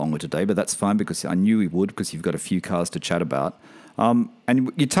little bit longer today, but that's fine because I knew we would because you've got a few cars to chat about. And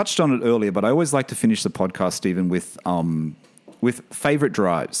you touched on it earlier, but I always like to finish the podcast, Stephen, with favourite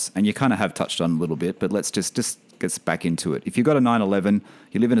drives, and you kind of have touched on it a little bit, but let's just get back into it. If you've got a 911,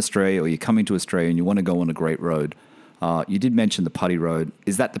 you live in Australia or you're coming to Australia and you want to go on a great road, you did mention the Putty Road.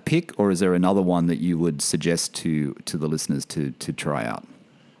 Is that the pick, or is there another one that you would suggest to the listeners to try out?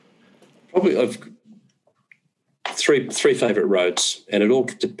 Probably I've three favourite roads, and it all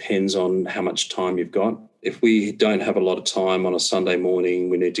depends on how much time you've got. If we don't have a lot of time on a Sunday morning,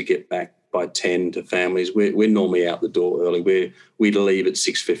 we need to get back by 10 to families. We're normally out the door early. We leave at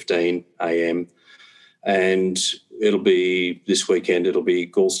 6:15 a.m. and it'll be this weekend. It'll be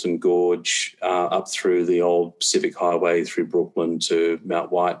Galston Gorge up through the old Pacific Highway through Brooklyn to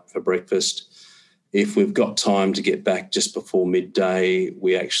Mount White for breakfast. If we've got time to get back just before midday,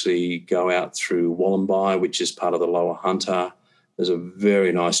 we actually go out through Wollombi, which is part of the Lower Hunter. There's a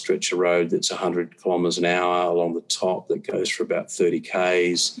very nice stretch of road that's 100 kilometres an hour along the top that goes for about 30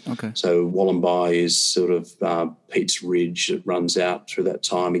 Ks. Okay. So Wollombi is sort of Pete's Ridge that runs out through that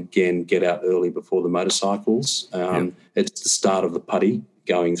time. Again, get out early before the motorcycles. It's the start of the Putty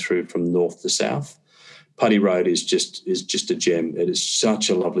going through from north to south. Putty Road is just a gem. It is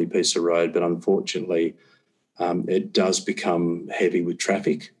such a lovely piece of road, but unfortunately it does become heavy with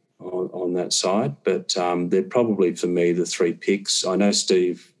traffic on that side. But they're probably, for me, the three picks. I know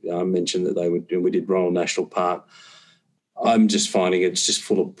Steve mentioned that we did Royal National Park. I'm just finding it's just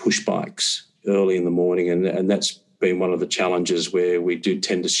full of push bikes early in the morning, and that's been one of the challenges where we do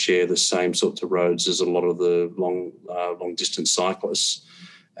tend to share the same sorts of roads as a lot of the long distance cyclists.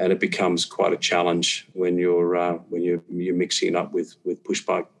 And it becomes quite a challenge when you're mixing it up with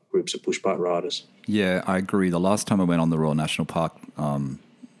groups of push bike riders. Yeah, I agree. The last time I went on the Royal National Park,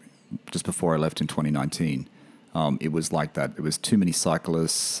 just before I left in 2019, it was like that. It was too many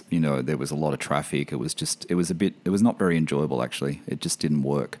cyclists. There was a lot of traffic. It was not very enjoyable actually. It just didn't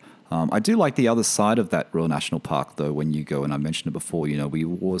work. I do like the other side of that Royal National Park though. When you go, and I mentioned it before, we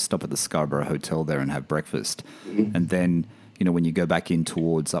always stop at the Scarborough Hotel there and have breakfast, and then. When you go back in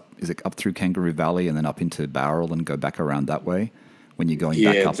towards up through Kangaroo Valley and then up into Bowral and go back around that way? When you're going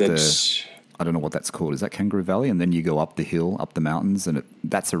back up I don't know what that's called. Is that Kangaroo Valley? And then you go up the hill, up the mountains, and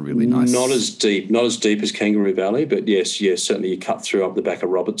that's a really nice... Not as deep as Kangaroo Valley, but yes, certainly you cut through up the back of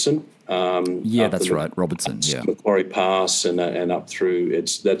Robertson. That's right, Robertson, yeah. Macquarie Pass and up through,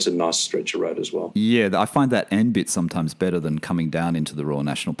 that's a nice stretch of road as well. Yeah, I find that end bit sometimes better than coming down into the Royal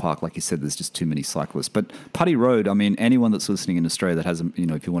National Park. Like you said, there's just too many cyclists. But Putty Road, I mean, anyone that's listening in Australia that has,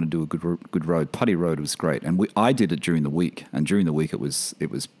 if you want to do a good road, Putty Road was great. And I did it during the week, and during the week it was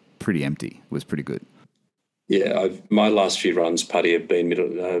pretty empty. It was pretty good. Yeah, my last few runs, Putty, have been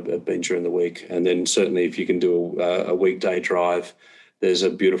during the week, and then certainly if you can do a weekday drive, there's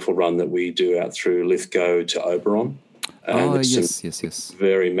a beautiful run that we do out through Lithgow to Oberon. Yes.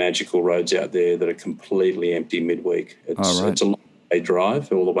 Very magical roads out there that are completely empty midweek. It's a long day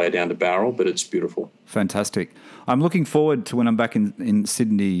drive all the way down to Bowral, but it's beautiful. Fantastic. I'm looking forward to when I'm back in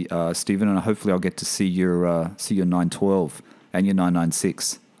Sydney, Stephen, and hopefully I'll get to see your 912 and your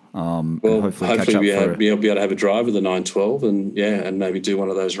 996. Hopefully you'll be able to have a drive with the 912 and maybe do one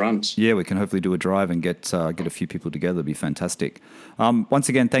of those runs. Yeah, we can hopefully do a drive and get a few people together. It'd be fantastic. Once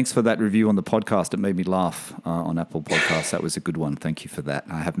again, thanks for that review on the podcast. It made me laugh on Apple Podcasts. That was a good one. Thank you for that.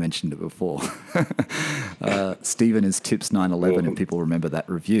 I have mentioned it before. Stephen is Tips 911 and people remember that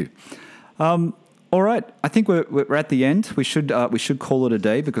review. All right, I think we're at the end. We should call it a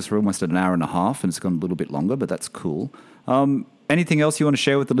day because we're almost at an hour and a half, and it's gone a little bit longer, but that's cool. Anything else you want to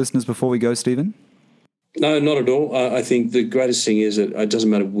share with the listeners before we go, Stephen? No, not at all. I think the greatest thing is that it doesn't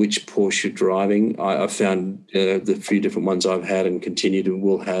matter which Porsche you're driving. I've found the few different ones I've had and continue to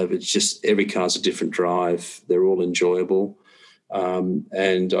will have, it's just every car's a different drive. They're all enjoyable.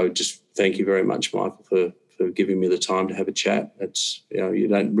 And I just thank you very much, Michael, for giving me the time to have a chat. It's, you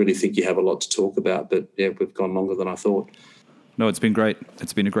don't really think you have a lot to talk about, but yeah, we've gone longer than I thought. No, it's been great.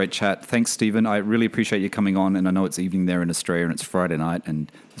 It's been a great chat. Thanks, Stephen. I really appreciate you coming on, and I know it's evening there in Australia and it's Friday night,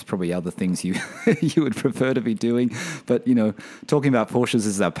 and there's probably other things you you would prefer to be doing. But, talking about Porsches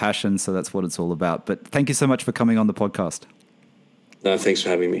is our passion, so that's what it's all about. But thank you so much for coming on the podcast. No, thanks for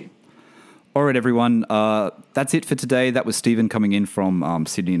having me. All right, everyone. That's it for today. That was Stephen coming in from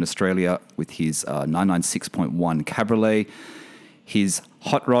Sydney in Australia with his 996.1 Cabriolet, his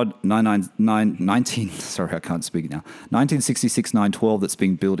Hot Rod 1966 912 that's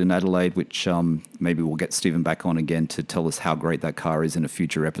being built in Adelaide, which maybe we'll get Stephen back on again to tell us how great that car is in a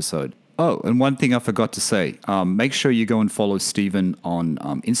future episode. Oh, and one thing I forgot to say, make sure you go and follow Stephen on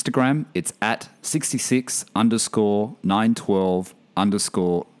Instagram. It's at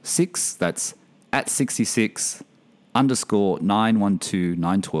 66_912_6. That's at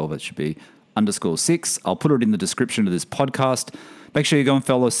 66_912. It should be _6. I'll put it in the description of this podcast. Make sure you go and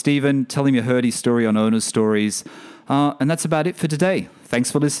follow Stephen. Tell him you heard his story on Owner's Stories. And that's about it for today.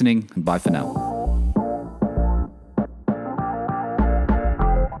 Thanks for listening, and bye for now.